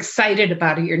 you're excited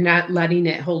about it. You're not letting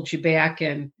it hold you back,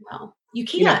 and Well, you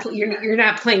can't. you're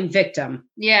not playing victim.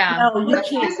 Yeah. No, you This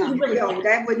can't. is You really Rio. can't.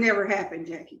 That would never happen,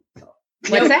 Jackie.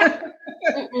 What's that?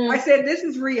 I said, this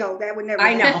is Rio. That would never I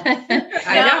happen. know.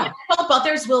 I know. I hope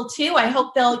others will too. I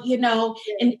hope they'll,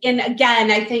 and again,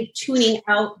 I think tuning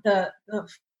out the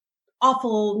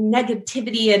awful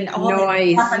negativity and all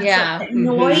Noise. that Yeah.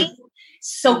 noise,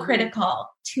 so critical.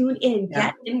 Tune in,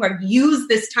 get inward, use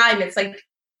this time. It's like,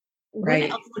 when Right.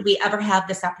 else would we ever have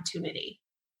this opportunity?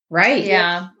 Right.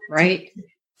 Yeah. Right.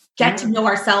 Get to know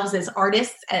ourselves as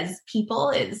artists, as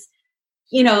people, as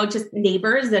just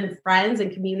neighbors and friends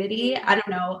and community. I don't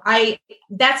know.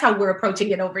 That's how we're approaching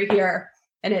it over here.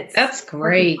 And That's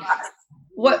great.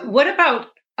 What about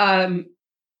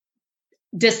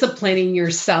disciplining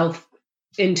yourself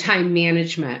in time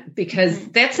management? Because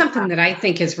that's something that I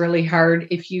think is really hard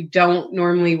if you don't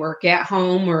normally work at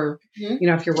home, or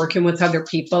if you're working with other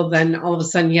people, then all of a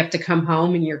sudden you have to come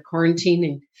home and you're quarantined.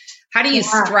 And how do you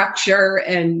structure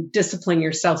and discipline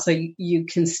yourself so you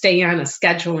can stay on a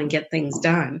schedule and get things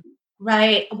done?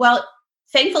 Right. Well,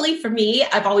 thankfully for me,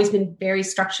 I've always been very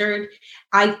structured.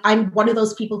 I'm one of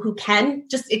those people who can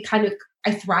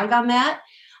I thrive on that.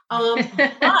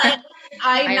 But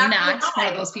I am not not gonna one of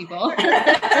lie. those people.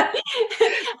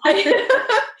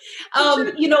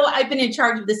 You know, I've been in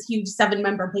charge of this huge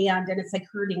 7-member band, and it's like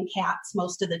herding cats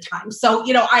most of the time. So,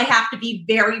 you know, I have to be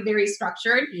very, very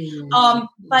structured.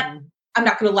 But I'm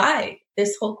not going to lie.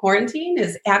 This whole quarantine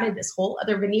has added this whole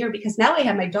other veneer because now I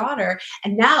have my daughter,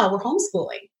 and now we're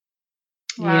homeschooling.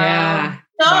 Yeah.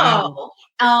 So,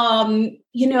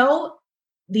 you know,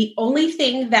 the only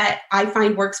thing that I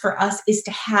find works for us is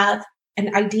to have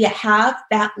an idea, have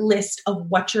that list of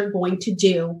what you're going to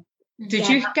do. Did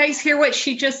you guys hear what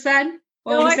she just said?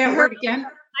 What was that word again?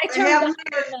 I turned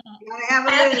have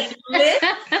a list. List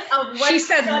of what She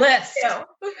said you're list. gonna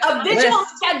do. A visual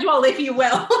List. schedule, if you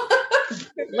will.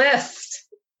 List.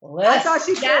 I thought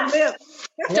she said lips.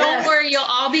 Don't worry, you'll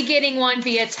all be getting one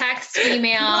via text,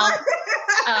 email,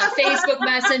 Facebook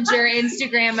Messenger,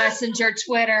 Instagram Messenger,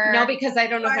 Twitter. No, because I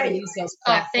don't know how to use those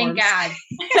Oh, platforms. thank God.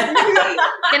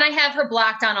 And I have her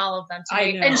blocked on all of them to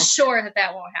I know. ensure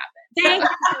that won't happen. Thank you,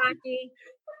 Rocky.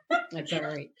 That's all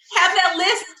right. Have that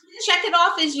list, check it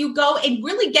off as you go, and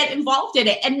really get involved in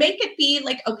it and make it be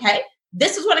like, okay,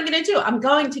 this is what I'm going to do. I'm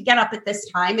going to get up at this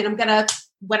time, and I'm going to,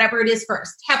 whatever it is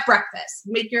first, have breakfast,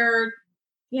 make your,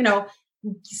 you know,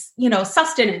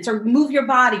 sustenance, or move your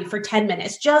body for 10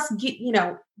 minutes. Just get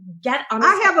on.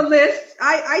 I have a list.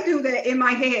 I do that in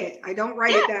my head. I don't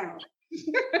write it down.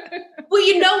 Well,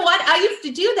 you know what? I used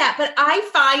to do that, but I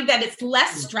find that it's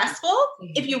less stressful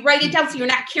if you write it down, so you're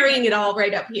not carrying it all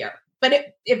right up here. But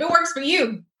if it works for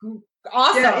you,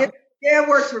 awesome. Yeah, it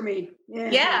works for me.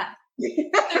 Yeah.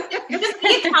 Just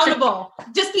be accountable.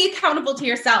 Just be accountable to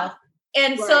yourself.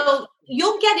 And so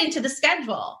you'll get into the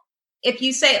schedule. If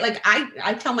you say, like,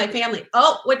 I tell my family,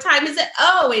 oh, what time is it?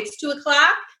 Oh, it's 2:00.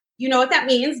 You know what that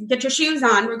means? Get your shoes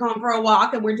on. We're going for a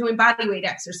walk, and we're doing body weight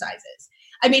exercises.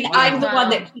 I mean, Wow. I'm the one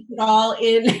that keeps it all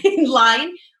in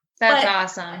line. That's but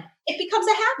awesome. It becomes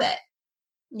a habit.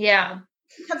 Yeah.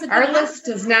 It becomes a good Our habit. list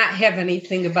does not have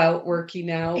anything about working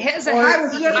out. It has a or I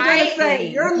was just going to say,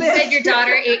 your You list. said your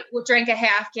daughter drank a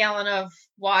half gallon of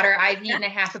water. I've eaten a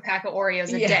half a pack of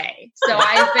Oreos a day. So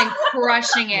I've been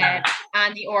crushing it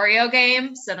on the Oreo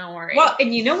game. So don't worry. Well,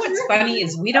 and you know what's funny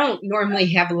is we don't normally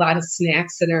have a lot of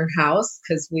snacks in our house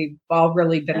because we've all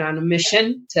really been on a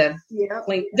mission to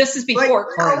clean. This is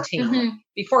before quarantine. Mhm.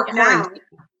 Before quarantine.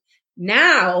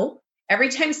 Now, every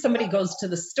time somebody goes to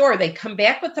the store, they come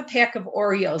back with a pack of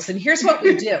Oreos. And here's what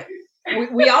we do.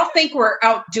 We all think we're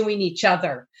outdoing each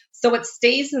other. So it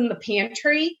stays in the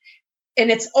pantry and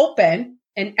it's open.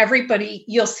 And everybody,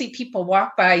 you'll see people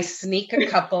walk by, sneak a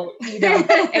couple,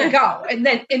 and go. And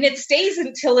it stays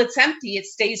until it's empty. It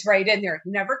stays right in there. It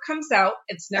never comes out.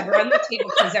 It's never on the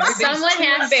table because everybody's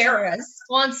too embarrassed.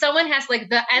 Well, and someone has, like,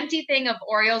 the empty thing of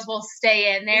Oreos will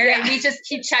stay in there, and we just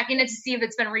keep checking it to see if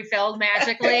it's been refilled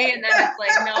magically, and then it's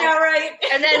like, no. Yeah, right.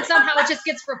 And then somehow it just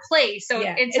gets replaced. So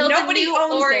until And the nobody new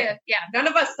owns Oreo, it. None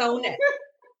of us own it.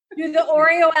 Do the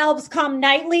Oreo elves come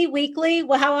nightly, weekly?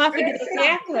 Well, how often do they come?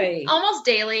 Exactly. almost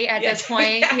daily at this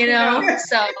point, Yeah.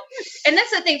 So, and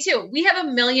that's the thing too. We have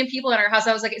 1 million people in our house.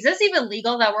 I was like, is this even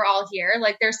legal that we're all here?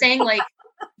 Like, they're saying, like,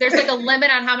 there's like a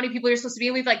limit on how many people you're supposed to be.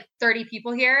 We have like 30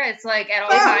 people here. It's like at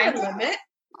all times. Limit.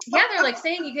 Yeah, they're like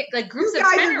saying you get like groups You of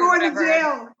guys 10 are or going to whatever.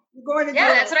 jail. You're going to Yeah,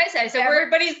 jail. that's what I said. So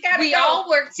Everybody's got we all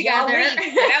work We all together.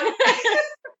 leave. Yep.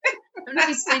 I'm gonna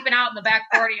be sleeping out in the back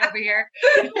 40 over here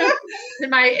in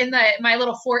my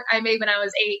little fort I made when I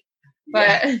was 8.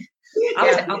 But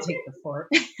I'll take the fort.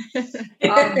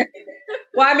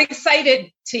 Well, I'm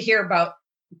excited to hear about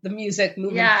the music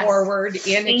moving forward,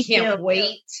 and I can't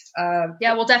wait.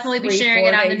 Yeah, we'll definitely be sharing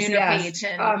it on the Nooner yes. page.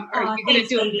 And Are you going to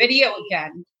do a video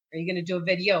again? Are you going to do a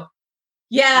video?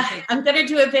 Yeah, I'm going to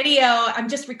do a video. I'm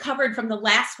just recovered from the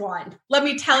last one. Let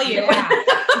me tell you.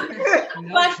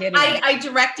 No But kidding. I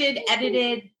directed,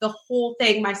 edited the whole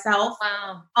thing myself.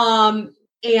 wow.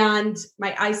 And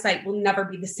my eyesight will never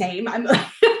be the same. I'm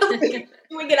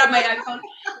doing it on my iPhone.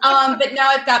 But now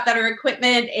I've got better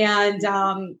equipment. And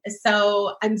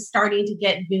so I'm starting to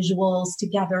get visuals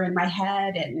together in my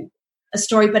head and a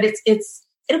story, but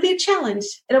it'll be a challenge.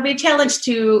 It'll be a challenge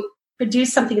to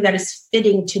produce something that is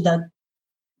fitting to the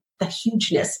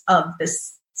hugeness of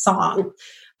this song.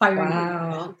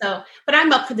 Wow. So, but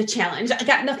I'm up for the challenge. I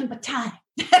got nothing but time.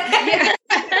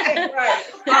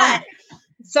 Right.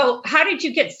 So how did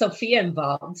you get Sophia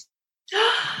involved?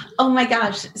 Oh my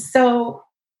gosh. So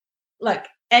look,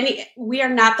 we are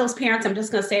not those parents. I'm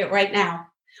just going to say it right now.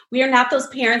 We are not those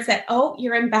parents that, oh,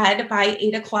 you're in bed by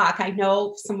 8:00. I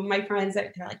know some of my friends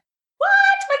that they're like, what?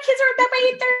 My kids are in bed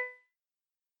by 8:30.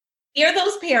 We are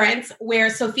those parents where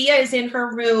Sophia is in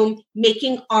her room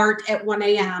making art at 1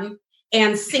 a.m.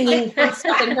 and singing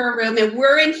stuff in her room. And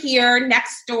we're in here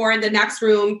next door in the next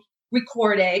room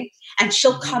recording, and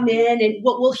she'll come in and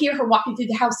we'll hear her walking through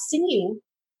the house singing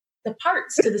the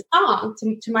parts to the song,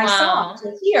 to my song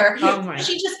to hear.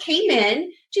 She just came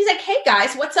in. She's like, "Hey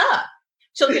guys, what's up?"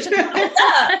 She'll just what's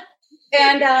up?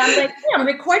 And I'm like, "Hey, I'm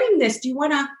recording this. Do you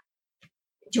want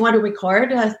to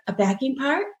record a backing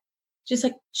part?" She's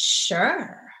like,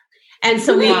 "Sure." And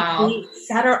so we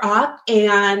set her up,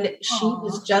 and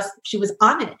she was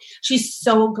on it. She's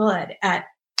so good at.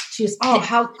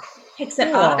 How picks it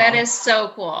up. That is so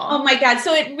cool. Oh my God.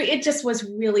 So it just was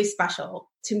really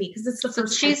special to me because it's the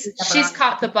first she's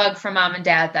caught the bug from mom and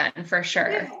dad then for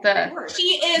sure.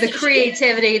 The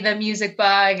creativity, the music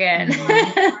bug, and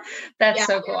that's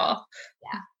so cool.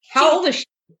 Yeah. How old is she?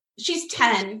 She's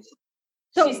 10.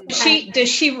 So does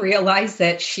she realize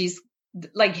that she's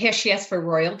like, has she asked for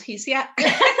royalties yet?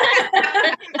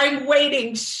 I'm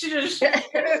waiting.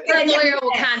 Her lawyer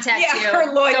will contact you.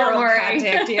 Her lawyer will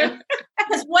contact you.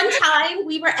 Because one time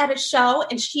we were at a show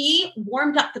and she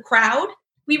warmed up the crowd.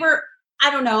 We were,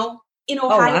 I don't know, in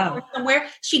Ohio or somewhere.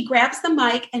 She grabs the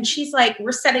mic and she's like,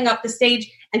 we're setting up the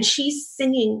stage and she's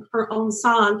singing her own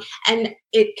song. And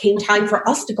it came time for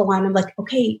us to go on. I'm like,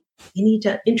 okay, you need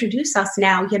to introduce us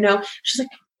now. You know, she's like,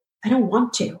 I don't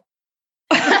want to.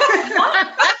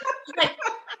 Like,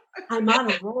 I'm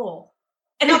on a roll.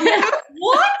 And I'm like,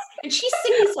 what? And she's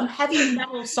singing some heavy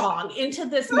metal song into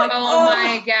this mic. Oh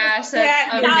my gosh.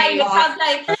 That's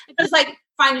amazing. It's like,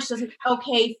 fine. She's like,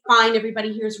 okay, fine.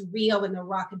 Everybody here's Rio in the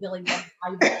rockabilly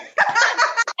one.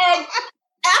 And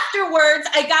afterwards,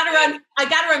 I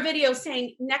got her on video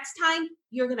saying, next time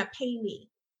you're going to pay me.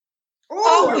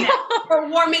 For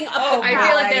warming up. I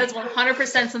feel like that is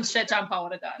 100% some shit John Paul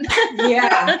would have done.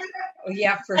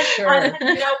 Yeah, for sure.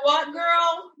 You know what,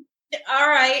 girl? All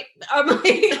right. I'm like,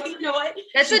 you know what?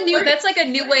 That's like a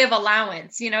new way of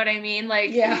allowance. You know what I mean?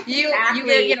 Like, you get,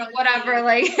 you know, whatever.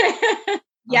 Like,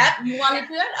 yeah, you want to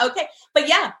do it? Okay. But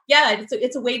yeah,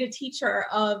 it's a way to teach her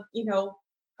of, you know,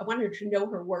 I want her to know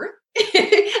her worth.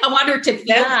 I want her to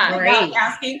feel without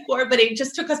asking for it, but it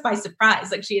just took us by surprise.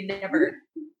 Like she had never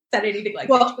said anything like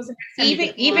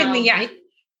that.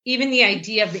 Even the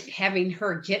idea of having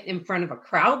her get in front of a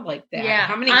crowd like that. Yeah,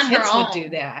 how many kids would do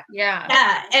that?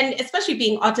 Yeah. And especially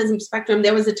being autism spectrum,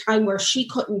 there was a time where she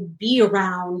couldn't be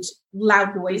around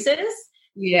loud noises.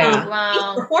 Yeah.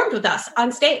 She performed with us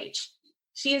on stage.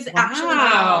 She is actually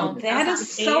that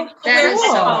is so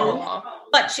cool.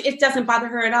 But it doesn't bother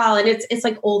her at all. And it's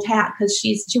like old hat because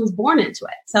she was born into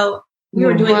it. So we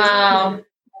were doing this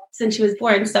since she was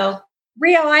born. So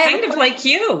Rio, kind of like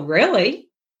you, really.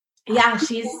 Yeah,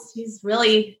 she's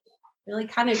really, really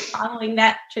kind of following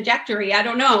that trajectory. I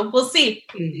don't know. We'll see.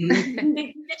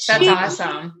 That's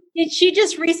awesome. Did she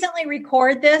just recently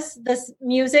record this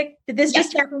music? Did this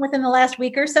just happen within the last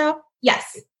week or so?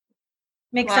 Yes.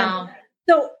 Makes sense.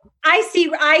 So I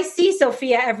see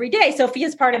Sophia every day.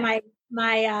 Sophia's part of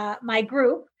my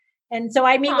group. And so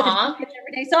I meet with her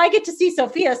every day. So I get to see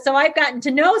Sophia. So I've gotten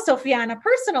to know Sophia on a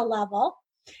personal level.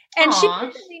 And she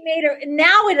recently made her,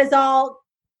 now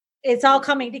it's all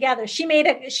coming together.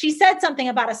 She said something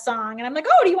about a song and I'm like,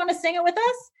 oh, do you want to sing it with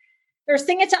us or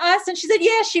sing it to us? And she said,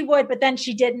 yeah, she would, but then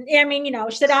she didn't. I mean, you know,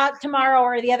 she said tomorrow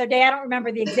or the other day. I don't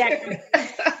remember the exact.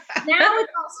 Now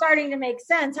it's all starting to make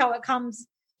sense how it comes.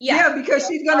 Yeah, because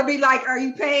she's going to be like, are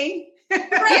you paying?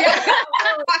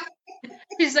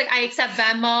 She's like, I accept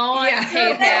Venmo,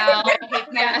 PayPal,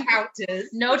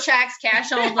 no checks,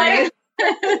 cash only. Right?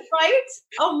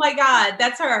 Oh my God,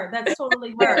 that's her. That's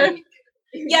totally her.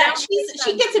 Yeah,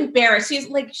 she gets embarrassed.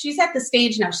 She's at the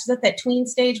stage now. She's at that tween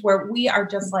stage where we are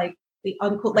just like the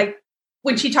uncool. Like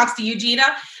when she talks to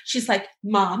Eugenia, she's like,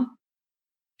 Mom.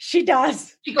 She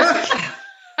does. She goes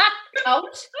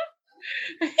out.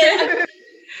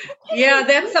 Yeah,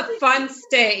 that's a fun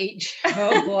stage.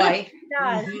 Oh boy.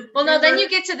 Well, no, then you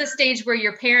get to the stage where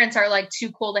your parents are like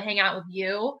too cool to hang out with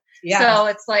you. Yeah. So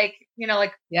it's like, you know,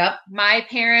 like my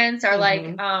parents are like,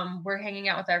 we're hanging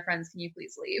out with our friends. Can you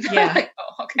please leave? Yeah. Like,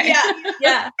 oh, okay.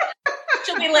 Yeah.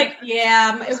 She'll be like,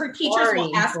 her teachers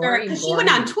will ask her because she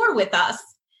went on tour with us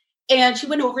and she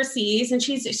went overseas and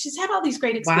she's had all these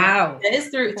great experiences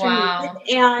through music.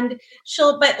 And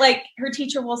but like her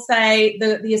teacher will say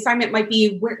the assignment might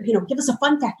be where, you know, give us a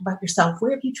fun fact about yourself.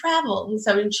 Where have you traveled?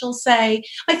 And she'll say,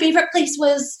 my favorite place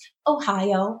was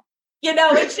Ohio. You know,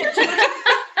 it's Ohio.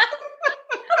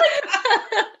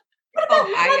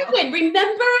 London.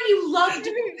 Remember you loved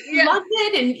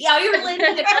London and Ireland.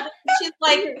 And she's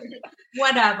like,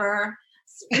 whatever.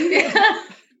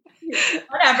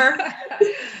 Whatever.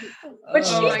 But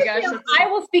I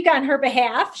will speak on her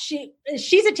behalf.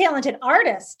 She's a talented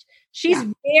artist. She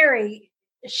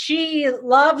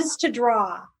loves to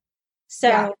draw. So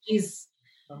Yeah, she's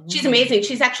amazing.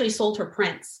 She's actually sold her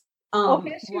prints.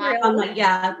 okay, she really- Online,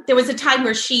 yeah. There was a time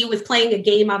where she was playing a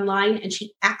game online and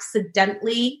she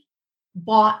accidentally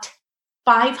bought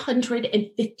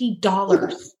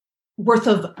 $550 worth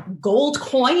of gold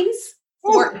coins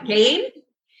for a game.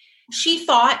 She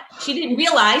didn't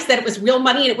realize that it was real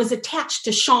money and it was attached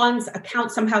to Sean's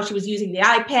account. Somehow she was using the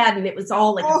iPad and it was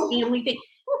all like a family thing.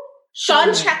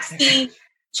 Sean checks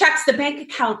the bank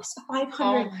account. It's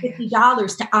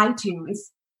 $550 to iTunes.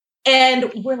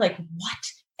 And we're like, what?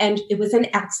 And it was an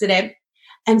accident.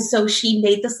 And so she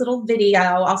made this little video.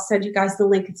 I'll send you guys the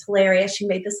link. It's hilarious. She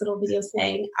made this little video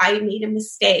saying, I made a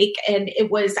mistake. And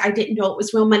I didn't know it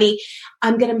was real money.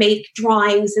 I'm going to make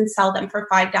drawings and sell them for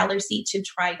 $5 each and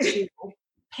try to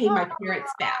pay my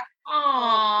parents back.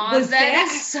 Oh, that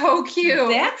is so cute.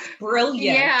 That's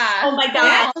brilliant. Yeah. Oh my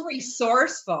God. That's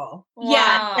resourceful.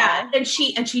 Wow. Yeah. And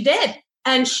she did.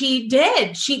 And she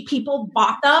did. People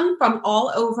bought them from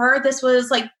all over. This was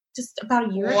like just about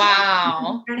a year ago,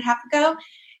 Wow. year and a half ago.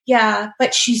 Yeah.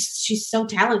 But she's so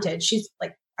talented. She's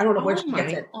like, I don't know where she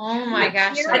gets it. Oh my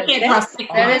gosh. I can't trust it.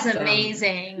 That is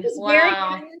amazing. She's very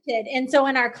Wow. talented. And so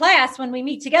in our class, when we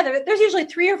meet together, there's usually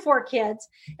 3 or 4 kids.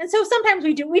 And so sometimes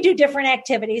we do different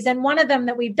activities. And one of them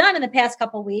that we've done in the past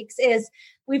couple of weeks is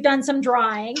we've done some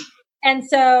drawing. And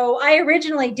so I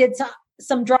originally did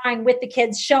some drawing with the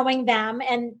kids, showing them.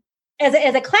 And as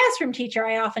a classroom teacher,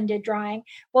 I often did drawing.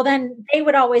 Well, then they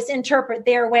would always interpret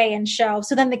their way and show.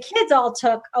 So then the kids all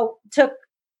took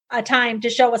a time to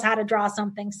show us how to draw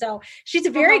something. So she's a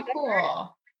very good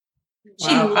cool. She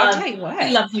Wow. I'll loves, tell you what. she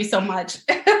loves you so much.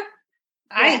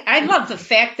 I love the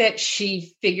fact that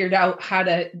she figured out how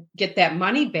to get that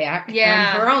money back on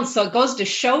her own. So it goes to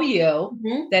show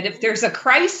you that if there's a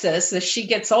crisis, as she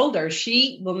gets older,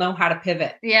 she will know how to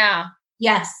pivot. Yeah.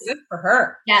 Yes. Good for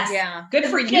her. Yes. Yeah. Good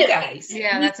for you guys.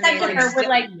 Yeah, We that's said to amazing. her, we're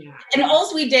like, and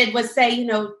all we did was say,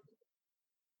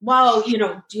 wow, do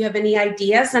you have any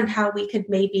ideas on how we could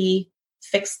maybe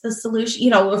fix the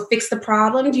solution, or fix the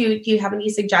problem? Do you have any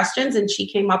suggestions? And she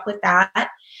came up with that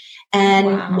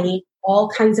and made all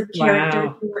kinds of characters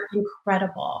who were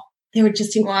incredible. They were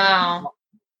just incredible. Wow.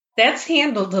 That's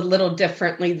handled a little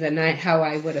differently than how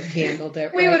I would have handled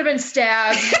it. We would have been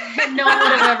stabbed. No one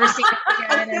would have ever seen it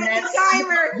again. And that's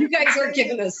You guys are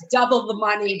giving us double the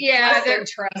money. Yeah, plus they're-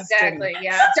 interest, exactly. and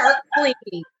Yeah. Start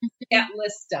cleaning. Get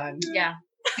list done. Yeah.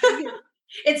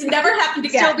 It's never happened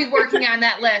again. Still be working on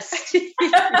that list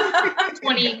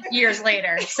 20 years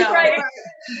later. So Right.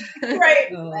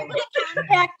 Oh.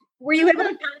 Were you able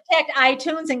to contact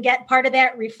iTunes and get part of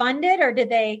that refunded, or did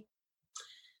they?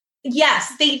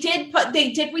 Yes, they did.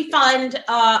 They did refund.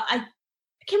 I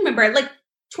can't remember, like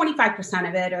 25%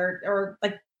 of it, or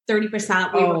like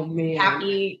 30%. We were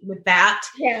happy with that.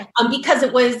 Yeah. Because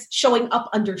it was showing up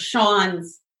under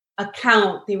Sean's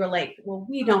account. They were like, "Well,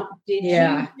 we don't. Did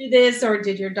you do this, or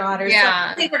did your daughter?"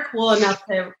 Yeah. So they were cool enough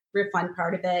to refund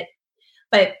part of it,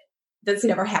 but that's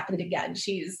never happened again.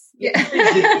 She's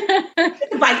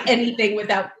doesn't buy anything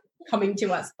without coming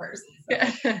to us first.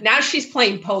 So. Now she's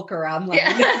playing poker online.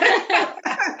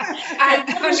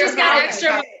 She's got extra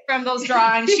money from those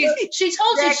drawings. She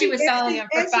told you she was selling them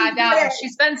for $5.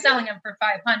 She's been selling them for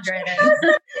 $500. 3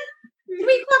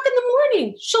 o'clock in the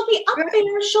morning, she'll be up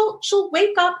there. She'll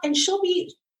wake up and she'll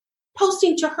be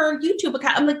posting to her YouTube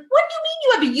account. I'm like, what do you mean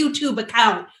you have a YouTube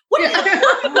account? What are you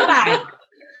talking about?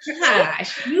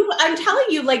 Gosh, I'm telling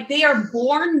you, like, they are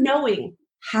born knowing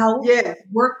how to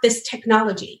work this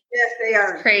technology. Yes, they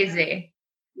are. Crazy.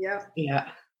 Yeah. Yeah.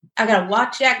 I gotta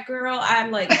watch that girl.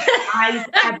 I'm like, eyes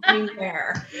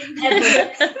everywhere.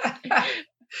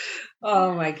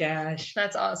 Oh my gosh.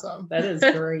 That's awesome. That is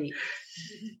great.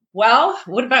 Well,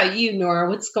 what about you, Nora?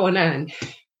 What's going on?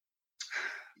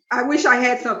 I wish I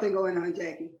had something going on,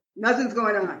 Jackie. Nothing's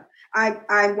going on.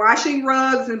 I'm washing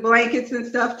rugs and blankets and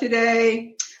stuff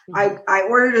today. I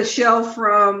ordered a shelf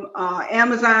from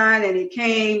Amazon and it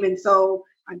came, and so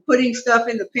I'm putting stuff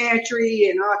in the pantry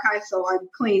and all kinds. So I'm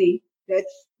cleaning.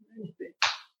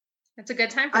 It's a good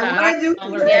time for I that. want to do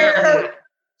some hair.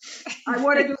 I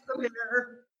want to do some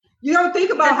hair. You don't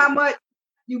think about how much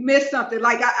you miss something.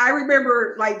 Like I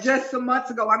remember, like just some months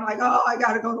ago, I'm like, oh, I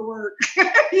got to go to work,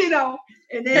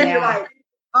 and then you're like,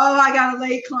 oh, I got a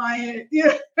late client,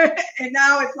 and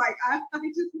now it's like I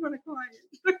just want a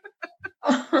client. So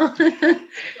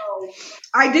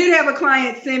I did have a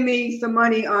client send me some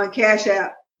money on Cash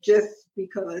App just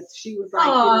because she was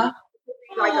like,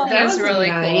 that's really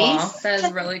nice. cool. That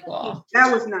is really cool.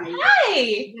 That was nice.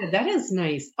 Hi. Yeah, that is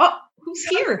nice. Oh, who's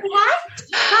here? Hi.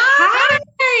 Hi,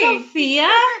 Sophia.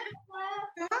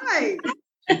 Hi.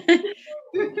 Can't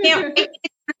wait to hear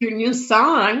your new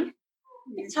song.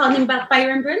 He's talking about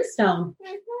Fire and Brimstone.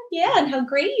 Yeah, and how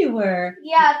great you were.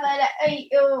 Yeah, but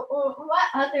what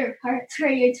other parts were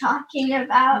you talking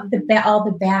about? All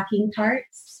the backing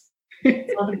parts,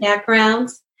 all the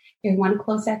backgrounds. You want to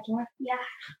close that door? Yeah.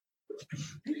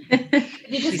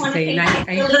 You just want to say,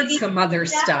 I heard some other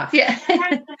stuff. Yeah.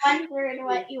 I wondered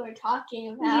what you were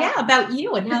talking about. Yeah, about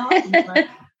you and how awesome you are.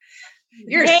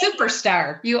 You're a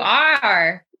superstar. You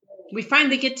are. We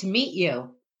finally get to meet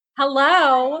you.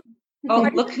 Hello. Oh,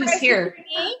 look who's here.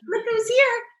 Look who's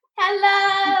here.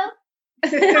 Hello.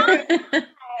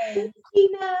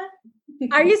 Tina.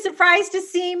 Are you surprised to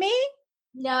see me?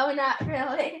 No, not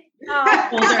really. Oh.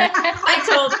 I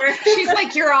told her. She's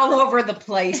like, you're all over the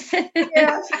place.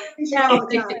 Yeah, she's all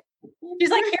the time. She's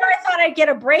like, here, I thought I'd get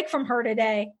a break from her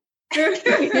today.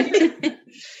 Do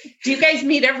you guys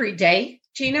meet every day,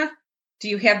 Gina? Do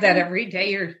you have that every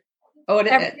day or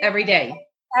every day?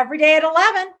 Every day at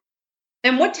 11.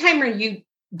 And what time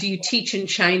do you teach in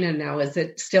China now? Is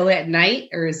it still at night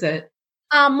or is it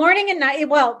Morning and night?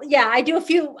 Well, yeah, I do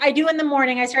in the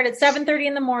morning. I start at 7:30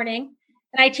 in the morning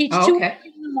and I teach 2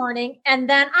 in the morning. And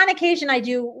then on occasion I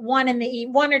do one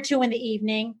or two in the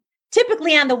evening,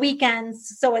 typically on the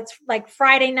weekends. So it's like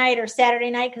Friday night or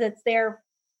Saturday night because it's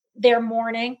their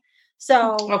morning.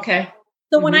 So,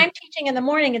 So when I'm teaching in the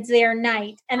morning, it's their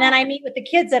night. And then I meet with the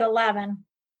kids at 11.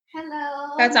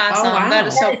 Hello. That's awesome. Oh, wow. That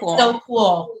is so cool. So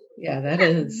cool. Yeah, that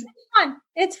is.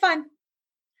 It's fun.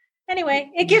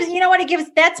 Anyway,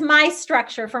 that's my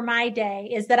structure for my day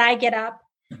is that I get up,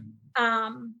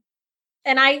 and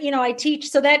I teach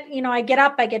so that, I get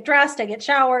up, I get dressed, I get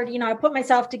showered, I put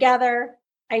myself together.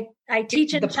 I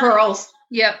teach in the China. pearls.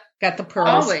 Yep. Got the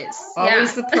pearls.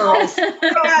 Always the pearls.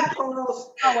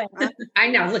 Pearls. I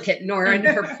know. Look at Nora and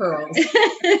her pearls.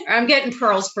 I'm getting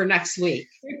pearls for next week.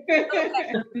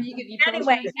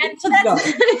 Anyway, and so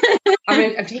that's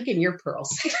I'm taking your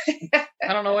pearls.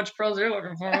 I don't know which pearls you're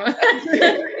looking for.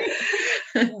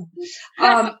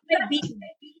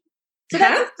 So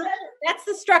that's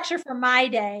the structure for my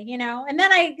day, and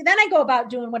then I go about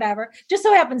doing whatever. Just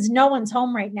so happens no one's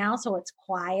home right now, so it's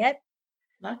quiet.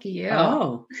 Lucky you.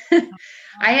 Oh,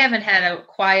 I haven't had a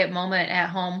quiet moment at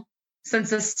home since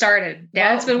this started.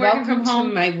 Dad's been working from home.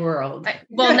 To my world.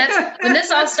 When this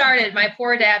all started, my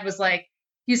poor dad was like,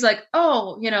 he's like,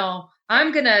 oh,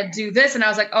 I'm going to do this. And I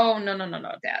was like, oh, no,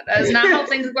 Dad. That is not how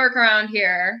things work around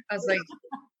here. I was like,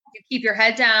 you keep your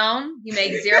head down. You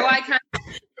make zero eye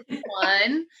contact with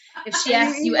one. If she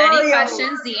asks you any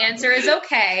questions, the answer is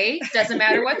okay. Doesn't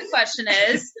matter what the question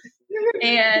is.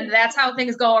 And that's how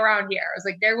things go around here. I was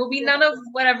like, there will be none of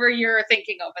whatever you're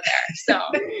thinking over there. So,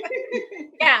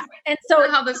 yeah. And so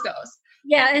how this goes.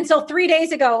 Yeah. And so 3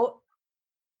 days ago,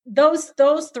 those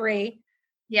three,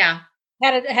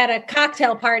 had a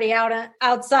cocktail party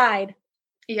outside.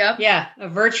 Yep. Yeah. A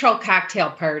virtual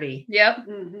cocktail party. Yep.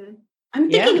 Mm-hmm.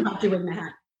 I'm thinking about doing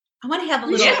that. I want to have a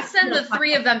We little. should send the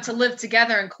three of them to live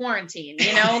together in quarantine.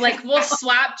 Like we'll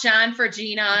swap John for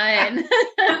Gina and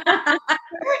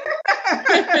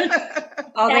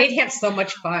they'd have so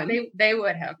much fun. They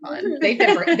would have fun.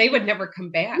 They would never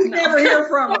come back. You never hear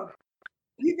from them.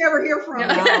 You never hear from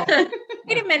them. No.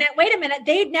 Wait a minute.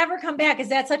 They'd never come back. Is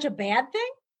that such a bad thing?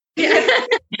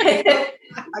 I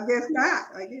guess not.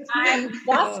 I'm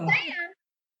just saying.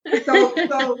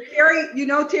 So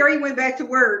Terry went back to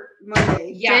work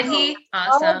Monday. Yeah. Did he?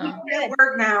 Awesome. He's at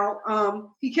work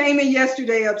now. He came in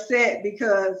yesterday upset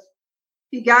because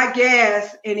he got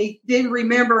gas and he didn't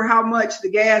remember how much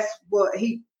the gas was.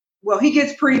 He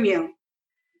gets premium,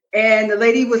 and the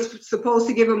lady was supposed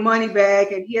to give him money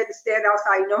back, and he had to stand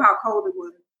outside. You know how cold it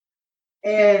was,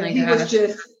 and he was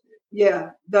just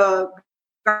the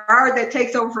guard that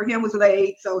takes over for him was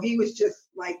late, so he was just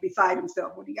like beside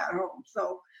himself when he got home.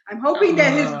 So I'm hoping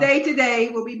that his day today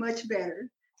will be much better.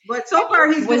 But so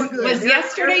far he's doing good. Was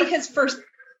yesterday his first?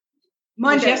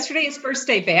 Monday. Was yesterday his first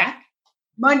day back?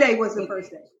 Monday was the first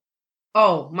day.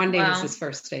 Oh, Monday was his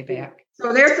first day back.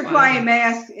 So they're supplying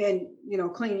masks and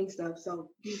cleaning stuff. So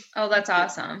that's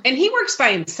awesome. And he works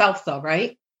by himself though,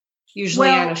 right? Usually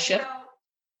on a shift.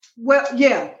 Well,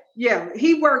 yeah.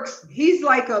 He works. He's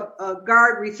like a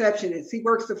guard receptionist. He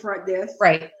works the front desk,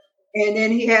 right? And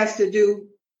then he has to do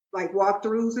like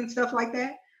walkthroughs and stuff like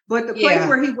that. But the place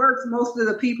where he works, most of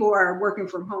the people are working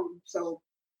from home, so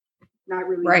not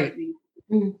really right.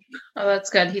 Oh, that's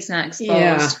good. He's not exposed.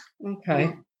 Yeah.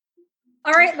 Okay.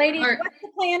 All right, ladies. What's the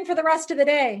plan for the rest of the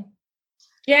day?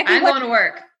 Jackie, I'm going to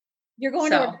work. You're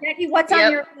going to work. Jackie, what's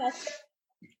on your list?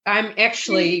 I'm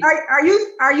actually. Are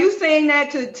you saying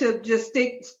that to just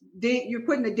dig? You're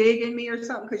putting a dig in me or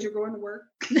something because you're going to work?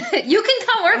 You can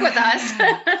come work with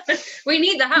us. We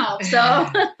need the help. So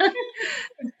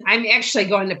I'm actually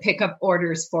going to pick up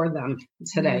orders for them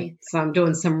today. So I'm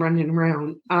doing some running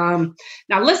around.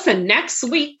 Now listen, next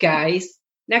week, guys.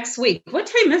 Next week. What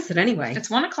time is it anyway? It's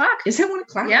 1:00. Is it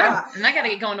 1:00? Yeah. And I got to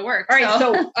get going to work. All right.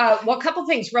 So, well, a couple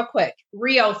things real quick.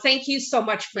 Rio, thank you so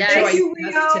much for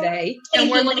joining us today. And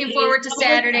we're looking forward to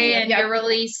Saturday and your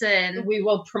release. And we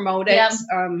will promote it. Yep.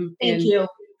 Thank you.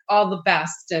 All the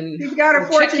best. And You've got a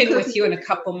we'll check fortune in with cookie. you in a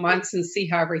couple months and see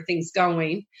how everything's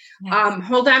going. Yes.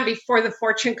 Hold on before the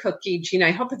fortune cookie, Gina.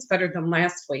 I hope it's better than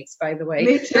last week's, by the way.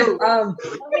 Me too.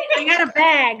 I got a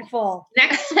bag full.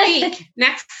 Next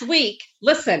week,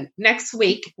 next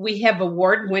week we have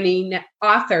award-winning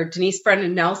author Denise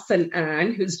Brennan Nelson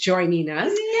on, who's joining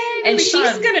us. And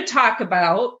she's going to talk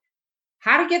about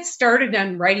how to get started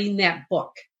on writing that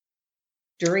book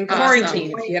during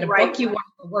quarantine. If you had a book you want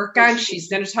to work on, she's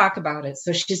going to talk about it.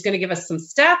 So she's going to give us some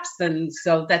steps. And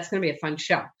so that's going to be a fun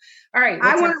show. All right.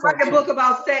 I want to write a book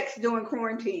about sex during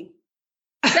quarantine.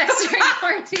 Sex during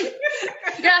quarantine.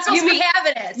 You're not supposed to be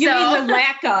having it. You mean the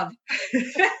lack of.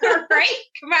 Right?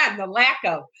 Come on, the lack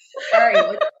of. All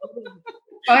right.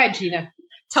 Go ahead, Gina.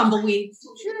 Tumbleweeds.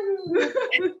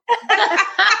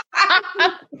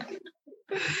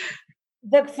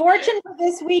 The fortune for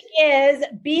this week is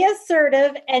be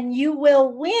assertive and you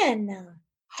will win.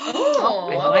 Oh,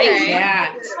 I like okay.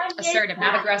 that. Assertive,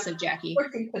 not aggressive, Jackie.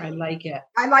 I like it.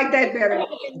 I like that better.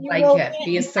 Like it.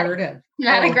 Be assertive.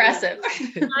 Not aggressive.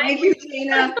 Thank you,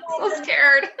 Gina. I'm so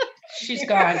scared. She's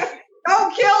gone.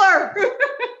 Don't kill her.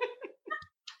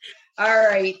 All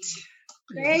right.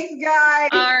 Thanks, guys.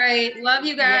 All right. Love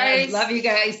you guys. Yeah, love you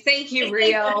guys. Thank you,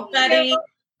 Rio. Buddy.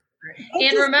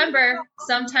 And remember,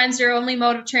 sometimes your only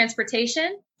mode of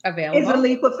transportation Available. It's a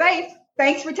leap of faith.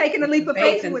 Thanks for taking a leap of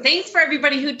faith. And thanks for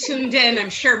everybody who tuned in.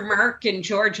 I'm sure Mark and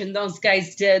George and those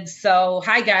guys did. So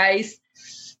hi, guys.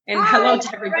 And hello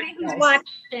to everybody who's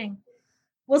watching.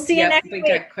 We'll see you next week. We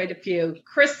got quite a few.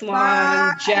 Chris Long,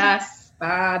 Bye. Jess,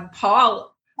 Bob,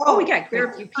 Paul. Oh, we got quite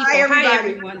a few people. Hi, everybody. Hi,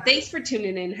 everyone. Thanks for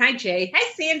tuning in. Hi, Jay.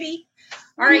 Hi, Sandy.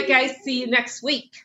 All right, guys. See you next week.